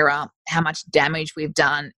low-fat era how much damage we've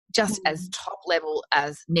done just as top level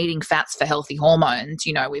as needing fats for healthy hormones.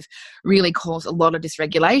 We've really caused a lot of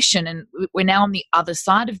dysregulation, and we're now on the other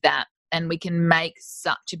side of that, and we can make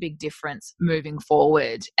such a big difference moving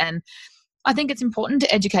forward. And I think it's important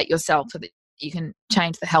to educate yourself so that you can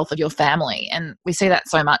change the health of your family. And we see that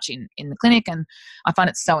so much in the clinic, and I find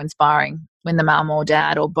it so inspiring when the mum or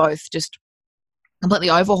dad or both just completely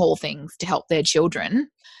overhaul things to help their children.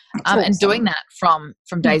 And doing that from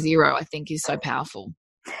day zero, I think, is so powerful.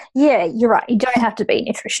 Yeah, you're right. You don't have to be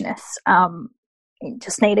a nutritionist. You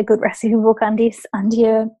just need a good recipe book under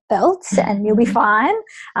your belt and you'll be fine.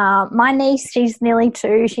 My niece, she's nearly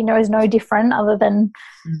 2. She knows no different other than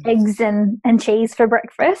eggs and cheese for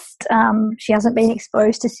breakfast. She hasn't been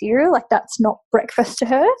exposed to cereal. Like, that's not breakfast to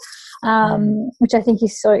her, which I think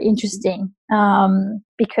is so interesting,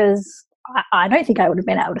 because I don't think I would have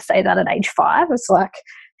been able to say that at age 5. It's like,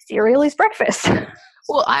 cereal is breakfast.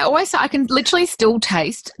 Well, I always say I can literally still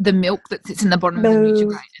taste the milk that sits in the bottom of the Nutri-Grain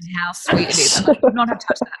and how sweet it is. And I would not have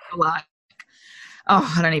touched that for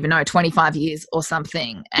I don't even know, 25 years or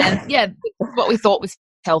something. And yeah, what we thought was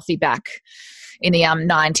healthy back in the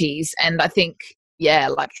 90s. And I think,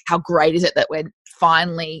 how great is it that we're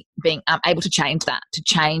finally being able to change that, to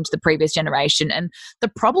change the previous generation and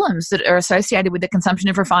the problems that are associated with the consumption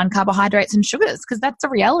of refined carbohydrates and sugars, because that's a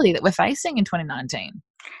reality that we're facing in 2019.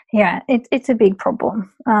 Yeah, it's a big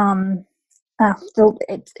problem.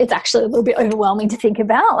 It's actually a little bit overwhelming to think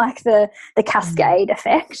about, like the cascade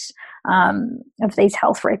effect of these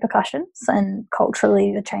health repercussions and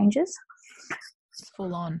culturally the changes. It's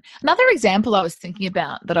full on. Another example I was thinking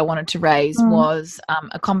about that I wanted to raise was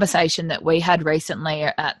a conversation that we had recently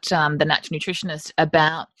at the Natural Nutritionist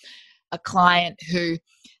about a client who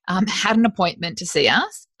had an appointment to see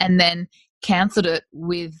us and then cancelled it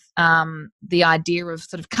with the idea of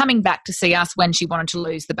sort of coming back to see us when she wanted to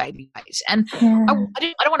lose the baby weight. And I don't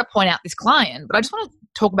want to point out this client, but I just want to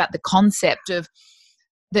talk about the concept of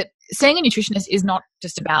that seeing a nutritionist is not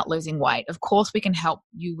just about losing weight. Of course, we can help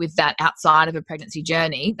you with that outside of a pregnancy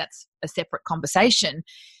journey. That's a separate conversation.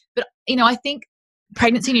 But, I think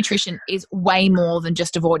pregnancy nutrition is way more than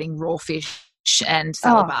just avoiding raw fish and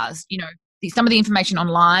salad bars. Some of the information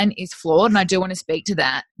online is flawed, and I do want to speak to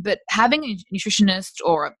that. But having a nutritionist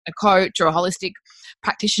or a coach or a holistic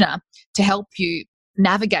practitioner to help you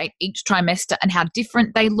navigate each trimester and how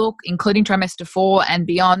different they look, including trimester 4 and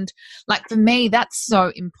beyond, like, for me, that's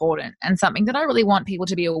so important and something that I really want people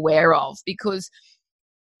to be aware of, because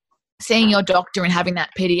seeing your doctor and having that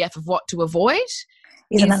PDF of what to avoid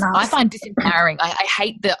I find disempowering. I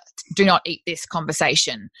hate the do not eat this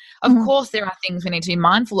conversation. Of course, there are things we need to be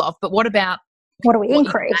mindful of, but what about what do we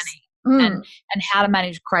increase and how to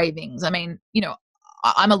manage cravings? I mean,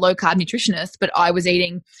 I'm a low-carb nutritionist, but I was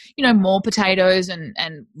eating, more potatoes and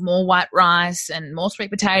more white rice and more sweet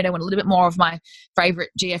potato and a little bit more of my favourite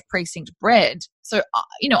GF precinct bread. So,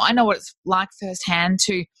 I know what it's like firsthand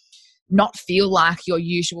to not feel like your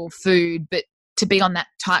usual food, but to be on that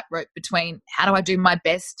tightrope between how do I do my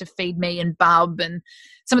best to feed me and Bub and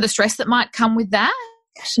some of the stress that might come with that.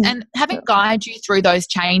 And having guide you through those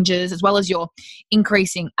changes, as well as your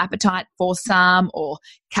increasing appetite for some or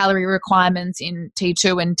calorie requirements in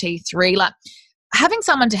T2 and T3, like having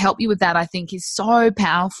someone to help you with that, I think, is so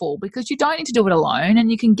powerful, because you don't need to do it alone, and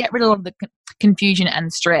you can get rid of a lot of the confusion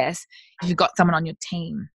and stress if you've got someone on your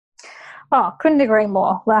team. Oh, couldn't agree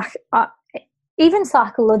more. Like, even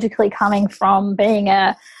psychologically, coming from being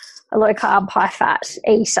a low-carb, high-fat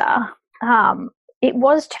eater, it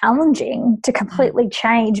was challenging to completely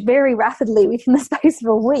change very rapidly within the space of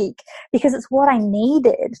a week, because it's what I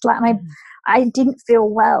needed. Like, I didn't feel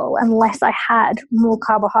well unless I had more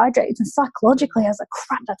carbohydrates. And psychologically, I was like,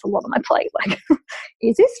 crap, that's a lot on my plate. Like,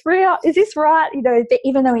 is this real? Is this right?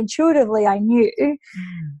 Even though intuitively I knew,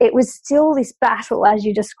 it was still this battle, as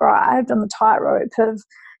you described, on the tightrope of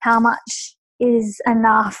how much is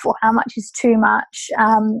enough or how much is too much,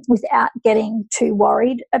 without getting too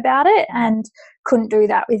worried about it, and couldn't do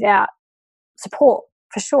that without support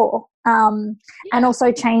for sure. And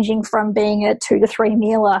also changing from being a 2 to 3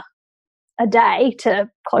 mealer a day to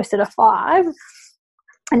closer to 5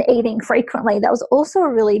 and eating frequently. That was also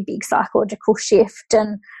a really big psychological shift,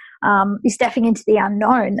 and you're stepping into the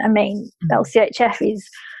unknown. I mean, LCHF is,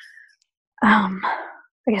 I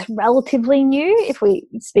guess, relatively new if we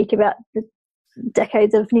speak about the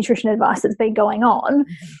decades of nutrition advice that's been going on.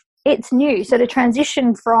 It's new. So to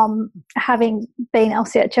transition from having been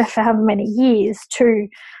LCHF for however many years to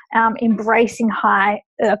embracing high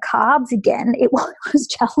carbs again, it was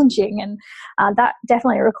challenging, and that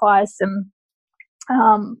definitely requires some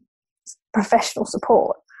professional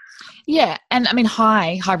support. Yeah, and I mean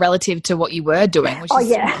high relative to what you were doing. Which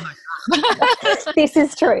This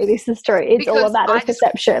is true. It's because all a matter of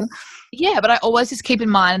perception. Yeah, but I always just keep in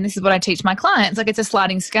mind, and this is what I teach my clients, like it's a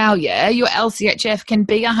sliding scale, yeah? Your LCHF can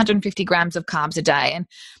be 150 grams of carbs a day, and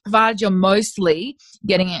provided you're mostly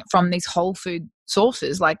getting it from these whole food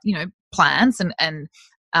sources like, plants and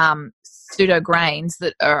pseudo grains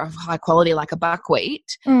that are of high quality like a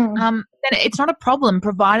buckwheat, then it's not a problem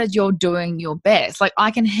provided you're doing your best. Like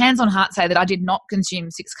I can hands on heart say that I did not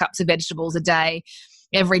consume 6 cups of vegetables a day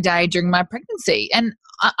every day during my pregnancy, and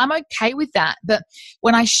I'm okay with that. But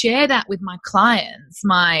when I share that with my clients,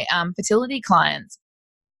 my fertility clients,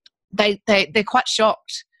 they're quite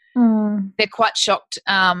shocked. They're quite shocked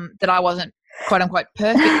that I wasn't quote unquote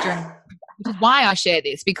perfect during, which is why I share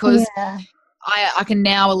this, because I can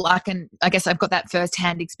now, I guess I've got that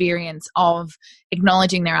first-hand experience of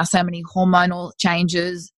acknowledging there are so many hormonal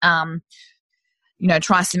changes,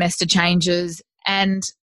 trimester changes, and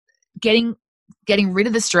getting rid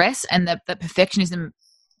of the stress and the perfectionism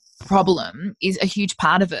problem is a huge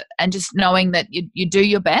part of it. And just knowing that you do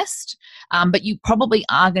your best, but you probably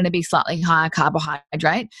are going to be slightly higher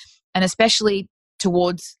carbohydrate, and especially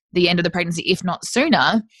towards the end of the pregnancy, if not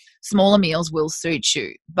sooner, smaller meals will suit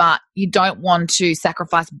you. But you don't want to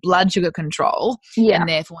sacrifice blood sugar control and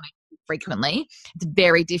therefore frequently. It's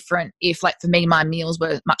very different if, like for me, my meals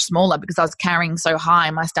were much smaller because I was carrying so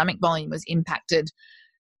high. My stomach volume was impacted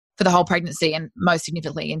for the whole pregnancy, and most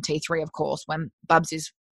significantly in T3, of course, when Bubs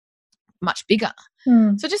is much bigger.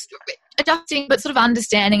 So just adjusting, but sort of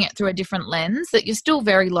understanding it through a different lens, that you're still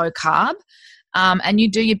very low carb, and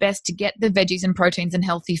you do your best to get the veggies and proteins and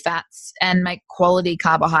healthy fats and make quality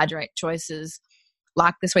carbohydrate choices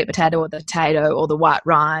like the sweet potato or the potato or the white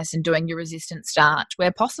rice, and doing your resistant starch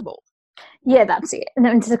where possible. Yeah, that's it.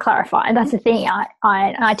 And to clarify, that's the thing.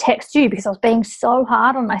 I text you because I was being so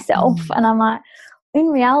hard on myself, and I'm like, in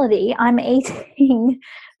reality, I'm eating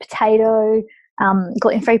potato,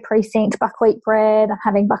 gluten-free precinct, buckwheat bread, I'm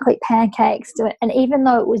having buckwheat pancakes, and even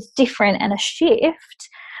though it was different and a shift,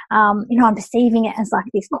 I'm perceiving it as like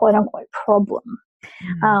this quote-unquote problem,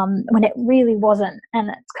 when it really wasn't. And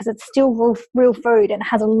it's because it's still real food and it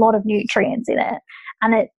has a lot of nutrients in it,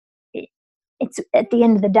 and it's at the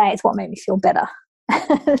end of the day, it's what made me feel better.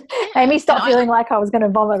 Made me stop feeling like I was going to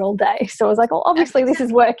vomit all day. So I was like, well, obviously this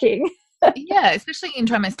is working. Yeah, especially in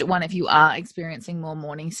trimester 1, if you are experiencing more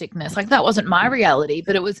morning sickness. Like that wasn't my reality,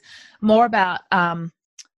 but it was more about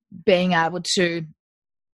being able to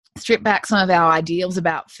strip back some of our ideals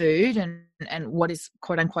about food and what is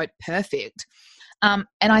quote unquote perfect. And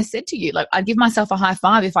I said to you, like, I'd give myself a high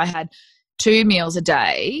five if I had 2 meals a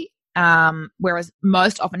day, whereas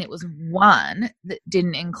most often it was 1 that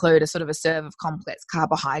didn't include a sort of a serve of complex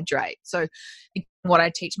carbohydrate. So what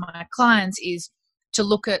I teach my clients is to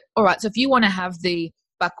look at, all right, so if you want to have the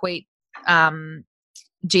buckwheat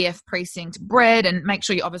GF precinct bread, and make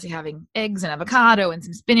sure you're obviously having eggs and avocado and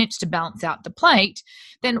some spinach to balance out the plate,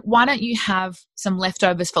 then why don't you have some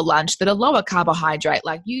leftovers for lunch that are lower carbohydrate,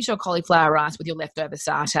 like use your cauliflower rice with your leftover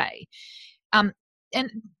satay. And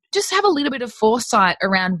just have a little bit of foresight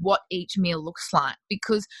around what each meal looks like,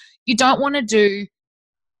 because you don't want to do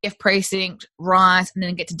GF precinct rice and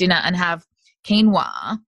then get to dinner and have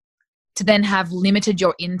quinoa, to then have limited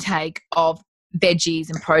your intake of veggies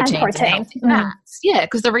and proteins and healthy fats. Yeah,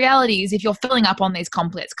 because the reality is if you're filling up on these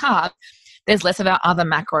complex carbs, there's less of our other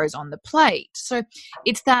macros on the plate. So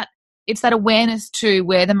it's that awareness to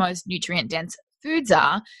where the most nutrient dense foods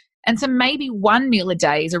are. And so maybe 1 meal a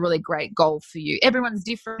day is a really great goal for you. Everyone's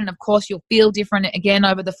different, and of course you'll feel different again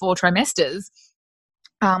over the 4 trimesters.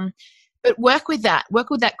 But work with that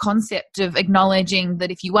concept of acknowledging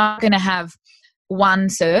that if you are going to have 1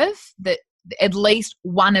 serve, that at least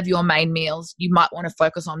one of your main meals you might want to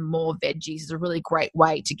focus on more veggies is a really great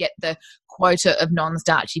way to get the quota of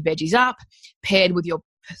non-starchy veggies up, paired with your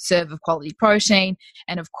serve of quality protein,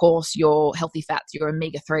 and of course your healthy fats, your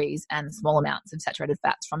omega-3s, and small amounts of saturated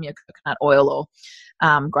fats from your coconut oil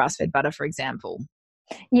or grass-fed butter, for example.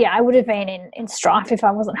 Yeah, I would have been in strife if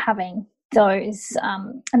I wasn't having those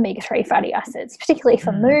omega-3 fatty acids, particularly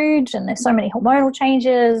for mood, and there's so many hormonal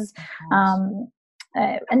changes,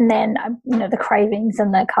 and then the cravings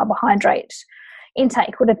and the carbohydrate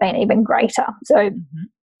intake would have been even greater. So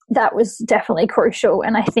that was definitely crucial.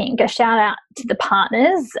 And I think a shout out to the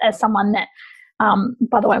partners, as someone that,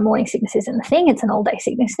 by the way, morning sickness isn't a thing, it's an all-day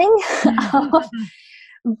sickness thing.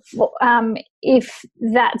 If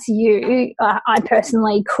that's you, I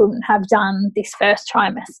personally couldn't have done this first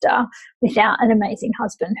trimester without an amazing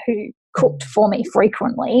husband who cooked for me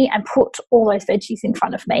frequently and put all those veggies in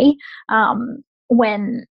front of me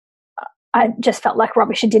when I just felt like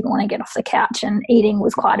rubbish. I didn't want to get off the couch, and eating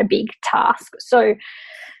was quite a big task. So,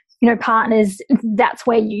 partners, that's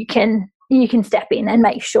where you can step in and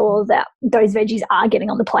make sure that those veggies are getting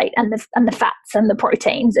on the plate, and the fats and the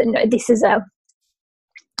proteins. And this is a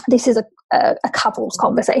couple's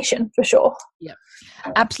conversation for sure. Yeah,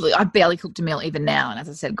 absolutely. I barely cooked a meal even now, and as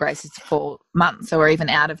I said, Grace is 4 months, so we're even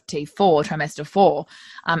out of T4, trimester 4.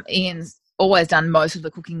 Ian's always done most of the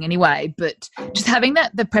cooking anyway, but just having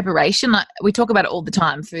the preparation, we talk about it all the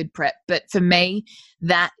time, food prep, but for me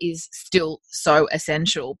that is still so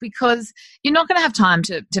essential, because you're not going to have time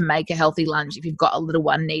to make a healthy lunch if you've got a little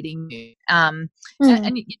one needing you, and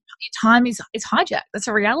your time is hijacked. That's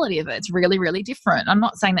a reality of it. It's really, really different. I'm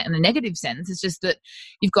not saying that in a negative sense. It's just that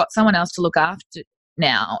you've got someone else to look after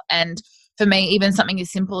now. And for me, even something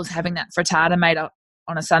as simple as having that frittata made up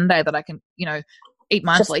on a Sunday that I can eat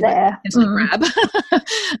mindfully, and grab,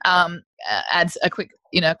 adds a quick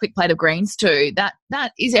plate of greens too. That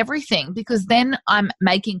is everything, because then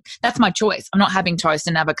that's my choice. I'm not having toast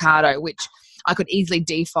and avocado, which I could easily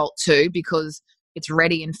default to because it's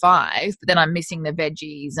ready in 5, but then I'm missing the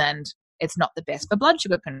veggies and it's not the best for blood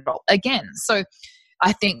sugar control again. So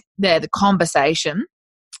I think the conversation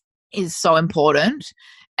is so important.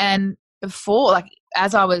 And before,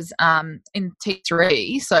 as I was in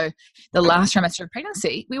T3, so the last trimester of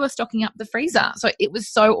pregnancy, we were stocking up the freezer. So it was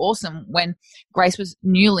so awesome when Grace was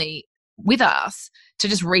newly with us to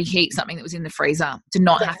just reheat something that was in the freezer, to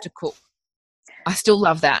not have to cook. I still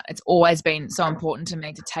love that. It's always been so important to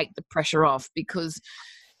me to take the pressure off, because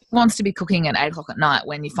it wants to be cooking at 8 o'clock at night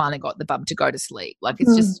when you finally got the bub to go to sleep.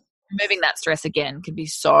 It's just removing that stress again can be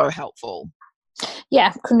so helpful.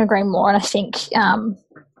 Yeah, couldn't agree more. And I think,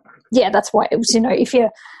 that's why it was, if your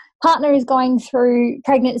partner is going through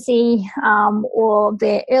pregnancy or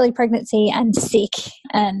their early pregnancy and sick,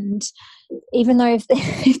 and even though if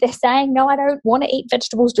they're saying, no, I don't want to eat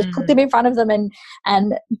vegetables, just put them in front of them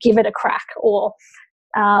and give it a crack. Or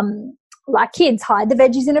like kids, hide the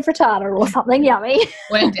veggies in a frittata or something yummy.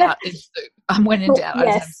 When in doubt, it's soup. When in doubt, I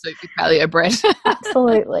just have soup with paleo bread.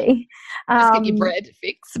 Absolutely. Just get your bread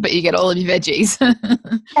fixed, but you get all of your veggies.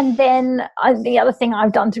 And then the other thing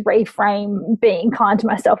I've done to reframe being kind to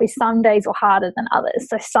myself is some days were harder than others.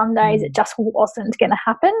 So some days it just wasn't going to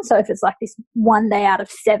happen. So if it's like this one day out of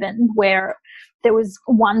 7 where there was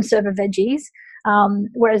 1 serve of veggies,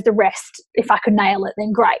 whereas the rest, if I could nail it,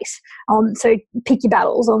 then great. So pick your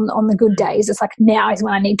battles on the good days. It's like, now is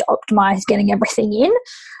when I need to optimize getting everything in,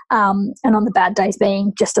 and on the bad days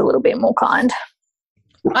being just a little bit more kind.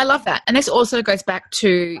 I love that. And this also goes back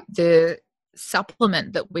to the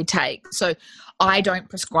supplement that we take. So I don't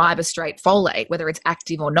prescribe a straight folate, whether it's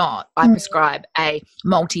active or not. I prescribe a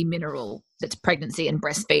multi-mineral that's pregnancy and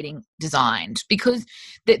breastfeeding designed, because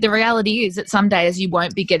the reality is that some days you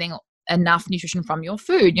won't be getting enough nutrition from your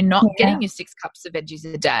food. You're not getting your 6 cups of veggies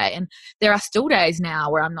a day. And there are still days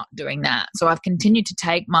now where I'm not doing that. So I've continued to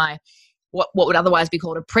take my what would otherwise be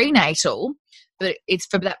called a prenatal, but it's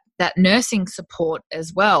for that nursing support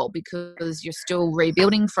as well, because you're still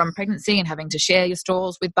rebuilding from pregnancy and having to share your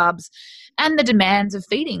stores with bubs and the demands of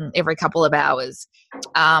feeding every couple of hours.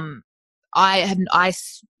 I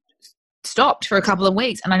stopped for a couple of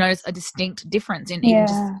weeks, and I noticed a distinct difference in even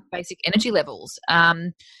just basic energy levels.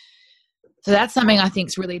 So that's something I think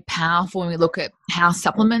is really powerful when we look at how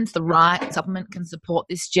the right supplement can support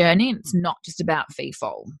this journey. And it's not just about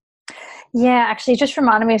FeFol. Yeah, actually, it just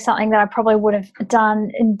reminded me of something that I probably would have done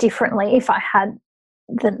differently if I had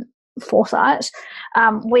the foresight.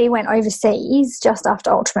 We went overseas just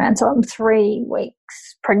after ultraman, so I'm 3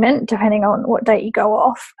 weeks pregnant, depending on what date you go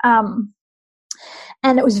off.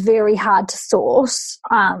 And it was very hard to source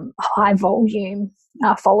high volume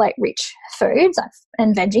folate rich foods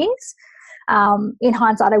and veggies. In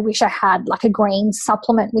hindsight, I wish I had like a green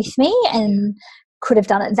supplement with me and could have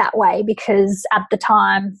done it that way, because at the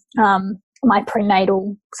time my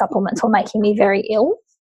prenatal supplements were making me very ill.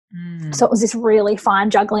 So it was this really fine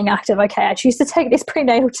juggling act of, okay, I choose to take this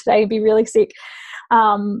prenatal today and be really sick.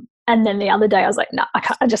 And then the other day I was like, no,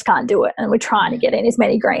 I just can't do it. And we're trying to get in as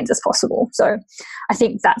many greens as possible. So I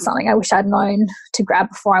think that's something I wish I'd known to grab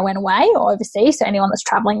before I went away or overseas. So anyone that's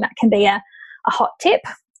traveling, that can be a hot tip.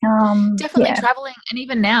 Definitely traveling. And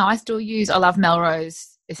even now I love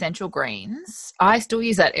Melrose Essential Greens. I still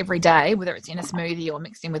use that every day, whether it's in a smoothie or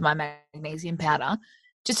mixed in with my magnesium powder,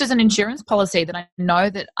 just as an insurance policy that I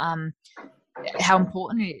know that how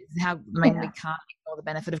important it is, we can't ignore the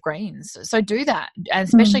benefit of greens. So do that, and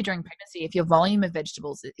especially during pregnancy, if your volume of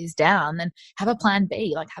vegetables is down, then have a plan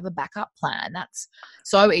B, like have a backup plan. That's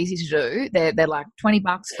so easy to do. They're like $20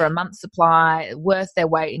 for a month's supply, worth their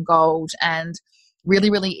weight in gold, and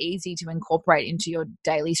really, really easy to incorporate into your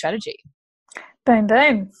daily strategy. Boom,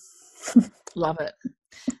 boom. Love it.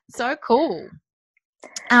 So cool.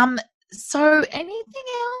 So anything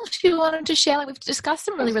else you wanted to share? Like, we've discussed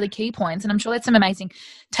some really, really key points, and I'm sure that's some amazing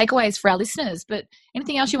takeaways for our listeners, but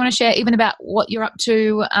anything else you want to share, even about what you're up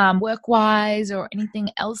to work-wise, or anything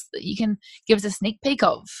else that you can give us a sneak peek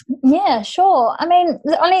of? Yeah, sure. I mean,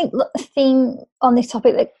 the only thing on this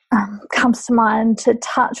topic that comes to mind to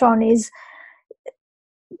touch on is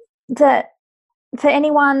that for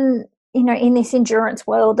anyone, you know, in this endurance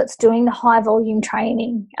world that's doing the high volume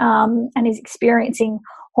training and is experiencing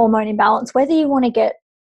hormone imbalance, whether you want to get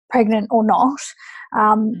pregnant or not,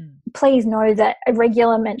 please know that a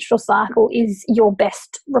regular menstrual cycle is your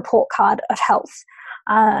best report card of health.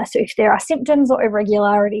 So if there are symptoms or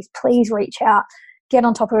irregularities, please reach out, get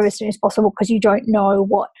on top of it as soon as possible, because you don't know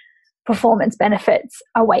what performance benefits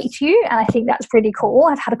await you. And I think that's pretty cool.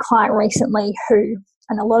 I've had a client recently who,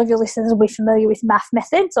 and a lot of your listeners will be familiar with MAF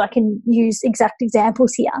method, so I can use exact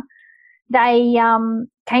examples here. They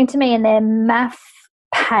came to me and their MAF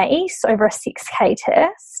pace over a 6K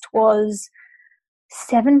test was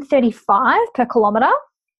 7:35 per kilometre.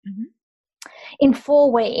 In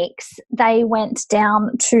 4 weeks, they went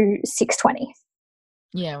down to 6:20.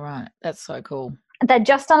 Yeah, right. That's so cool. They'd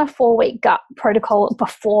just done a 4-week gut protocol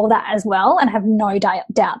before that as well, and have no doubt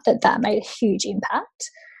that made a huge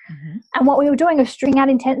impact. And what we were doing was stringing out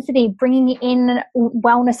intensity, bringing in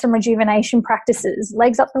wellness and rejuvenation practices,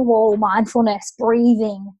 legs up the wall, mindfulness,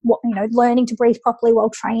 breathing, learning to breathe properly while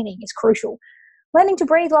training is crucial. Learning to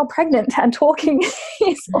breathe while pregnant and talking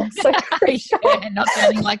is also crucial. Yeah, not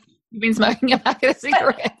sounding like you've been smoking a packet of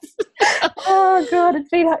cigarettes. Oh, God, it's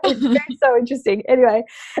been so interesting. Anyway,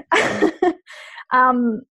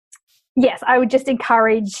 yes, I would just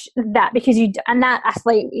encourage that, because that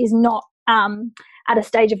athlete is not at a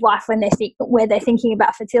stage of life where they're thinking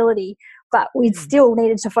about fertility, but we still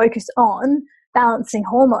needed to focus on balancing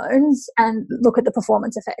hormones and look at the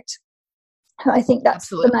performance effect. I think that's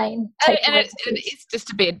the main takeaway. And it's just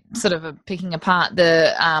to be sort of picking apart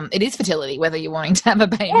it is fertility, whether you're wanting to have a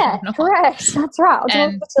baby or not. Correct. That's right.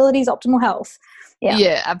 Optimal fertility is optimal health.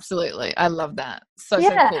 Yeah, absolutely. I love that. So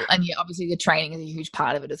cool. And obviously the training is a huge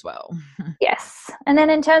part of it as well. Yes. And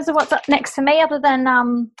then in terms of what's up next for me, other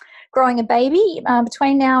than growing a baby,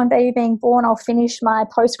 between now and baby being born, I'll finish my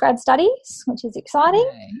postgrad studies, which is exciting.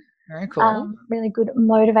 Okay. Very cool. Really good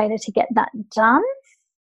motivator to get that done.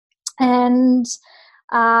 And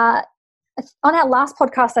on our last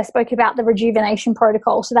podcast, I spoke about the rejuvenation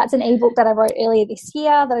protocol. So that's an ebook that I wrote earlier this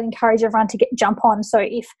year that I encourage everyone to jump on. So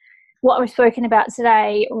if what we've spoken about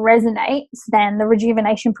today resonates, then the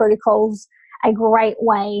rejuvenation protocol's a great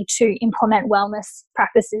way to implement wellness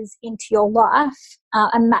practices into your life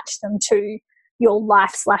and match them to your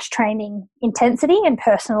life/training intensity and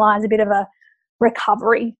personalize a bit of a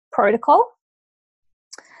recovery protocol.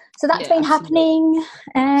 So that's been happening,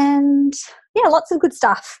 and lots of good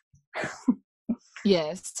stuff.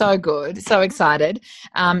 Yes, so good. So excited.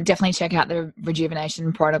 Definitely check out the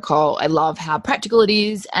rejuvenation protocol. I love how practical it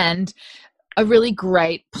is, and a really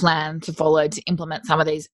great plan to follow to implement some of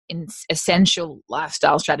these essential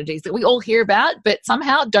lifestyle strategies that we all hear about but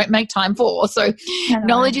somehow don't make time for. So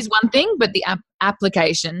knowledge is one thing, but the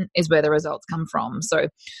application is where the results come from. So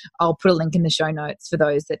I'll put a link in the show notes for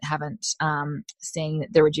those that haven't seen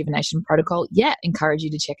the rejuvenation protocol yet. Encourage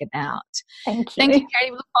you to check it out. Thank you. Thank you,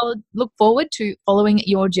 Katee. We look forward to following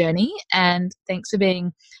your journey, and thanks for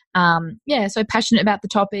being so passionate about the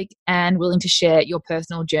topic and willing to share your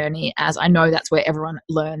personal journey, as I know that's where everyone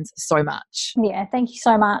learns so much. Yeah, thank you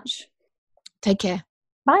so much. Take care.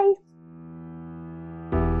 Bye.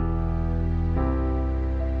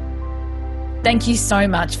 Thank you so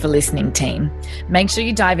much for listening, team. Make sure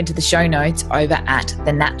you dive into the show notes over at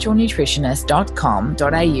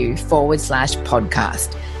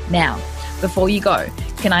thenaturalnutritionist.com.au/podcast. Now, Before you go,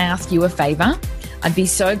 can I ask you a favour? I'd be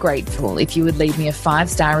so grateful if you would leave me a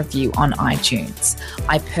 5-star review on iTunes.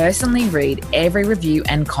 I personally read every review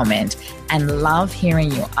and comment and love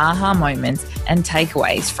hearing your aha moments and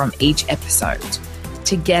takeaways from each episode.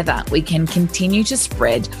 Together, we can continue to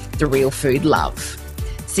spread the real food love.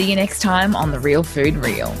 See you next time on The Real Food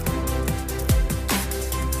Reel.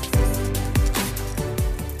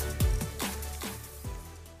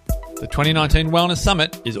 The 2019 Wellness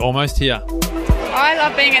Summit is almost here. I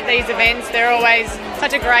love being at these events. They're always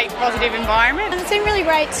such a great, positive environment. It's been really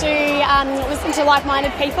great to listen to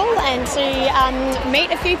like-minded people and to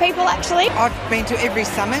meet a few people, actually. I've been to every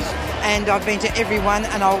summit and I've been to every one,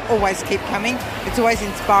 and I'll always keep coming. It's always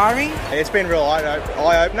inspiring. It's been a real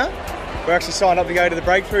eye-opener. We're actually signed up to go to the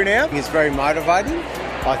breakthrough now. It's very motivating.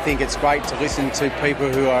 I think it's great to listen to people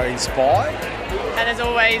who are inspired. And there's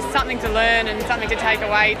always something to learn and something to take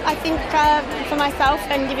away. I think for myself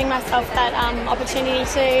and giving myself that opportunity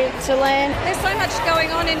to learn. There's so much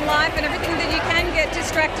going on in life and everything that you can get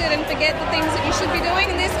distracted and forget the things that you should be doing,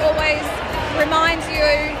 and this always reminds you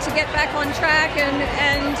to get back on track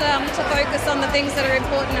and to focus on the things that are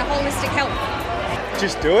important, holistic health.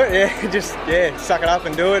 Just do it, suck it up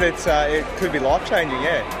and do it. It could be life-changing,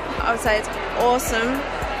 I would say it's awesome,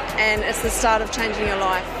 and it's the start of changing your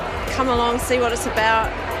life. Come along, see what it's about,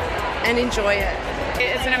 and enjoy it.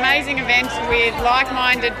 It's an amazing event with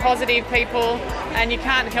like-minded, positive people, and you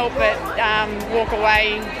can't help but walk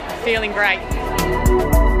away feeling great.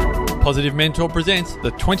 Positive Mentor presents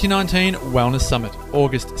the 2019 Wellness Summit,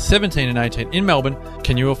 August 17 and 18 in Melbourne.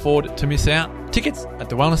 Can you afford to miss out? Tickets at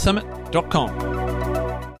thewellnesssummit.com.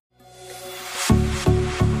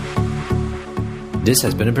 This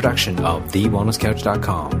has been a production of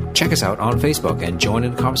TheWellnessCouch.com. Check us out on Facebook and join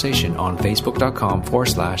in the conversation on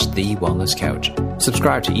Facebook.com/The Wellness Couch.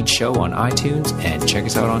 Subscribe to each show on iTunes and check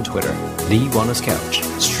us out on Twitter. The Wellness Couch,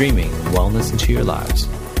 streaming wellness into your lives.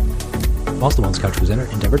 Whilst the Wellness Couch presenter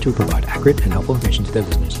endeavor to provide accurate and helpful information to their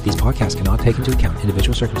listeners, these podcasts cannot take into account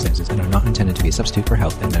individual circumstances and are not intended to be a substitute for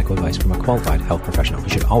health and medical advice from a qualified health professional. You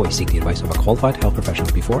should always seek the advice of a qualified health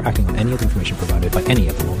professional before acting on any of the information provided by any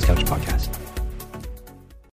of the Wellness Couch podcasts.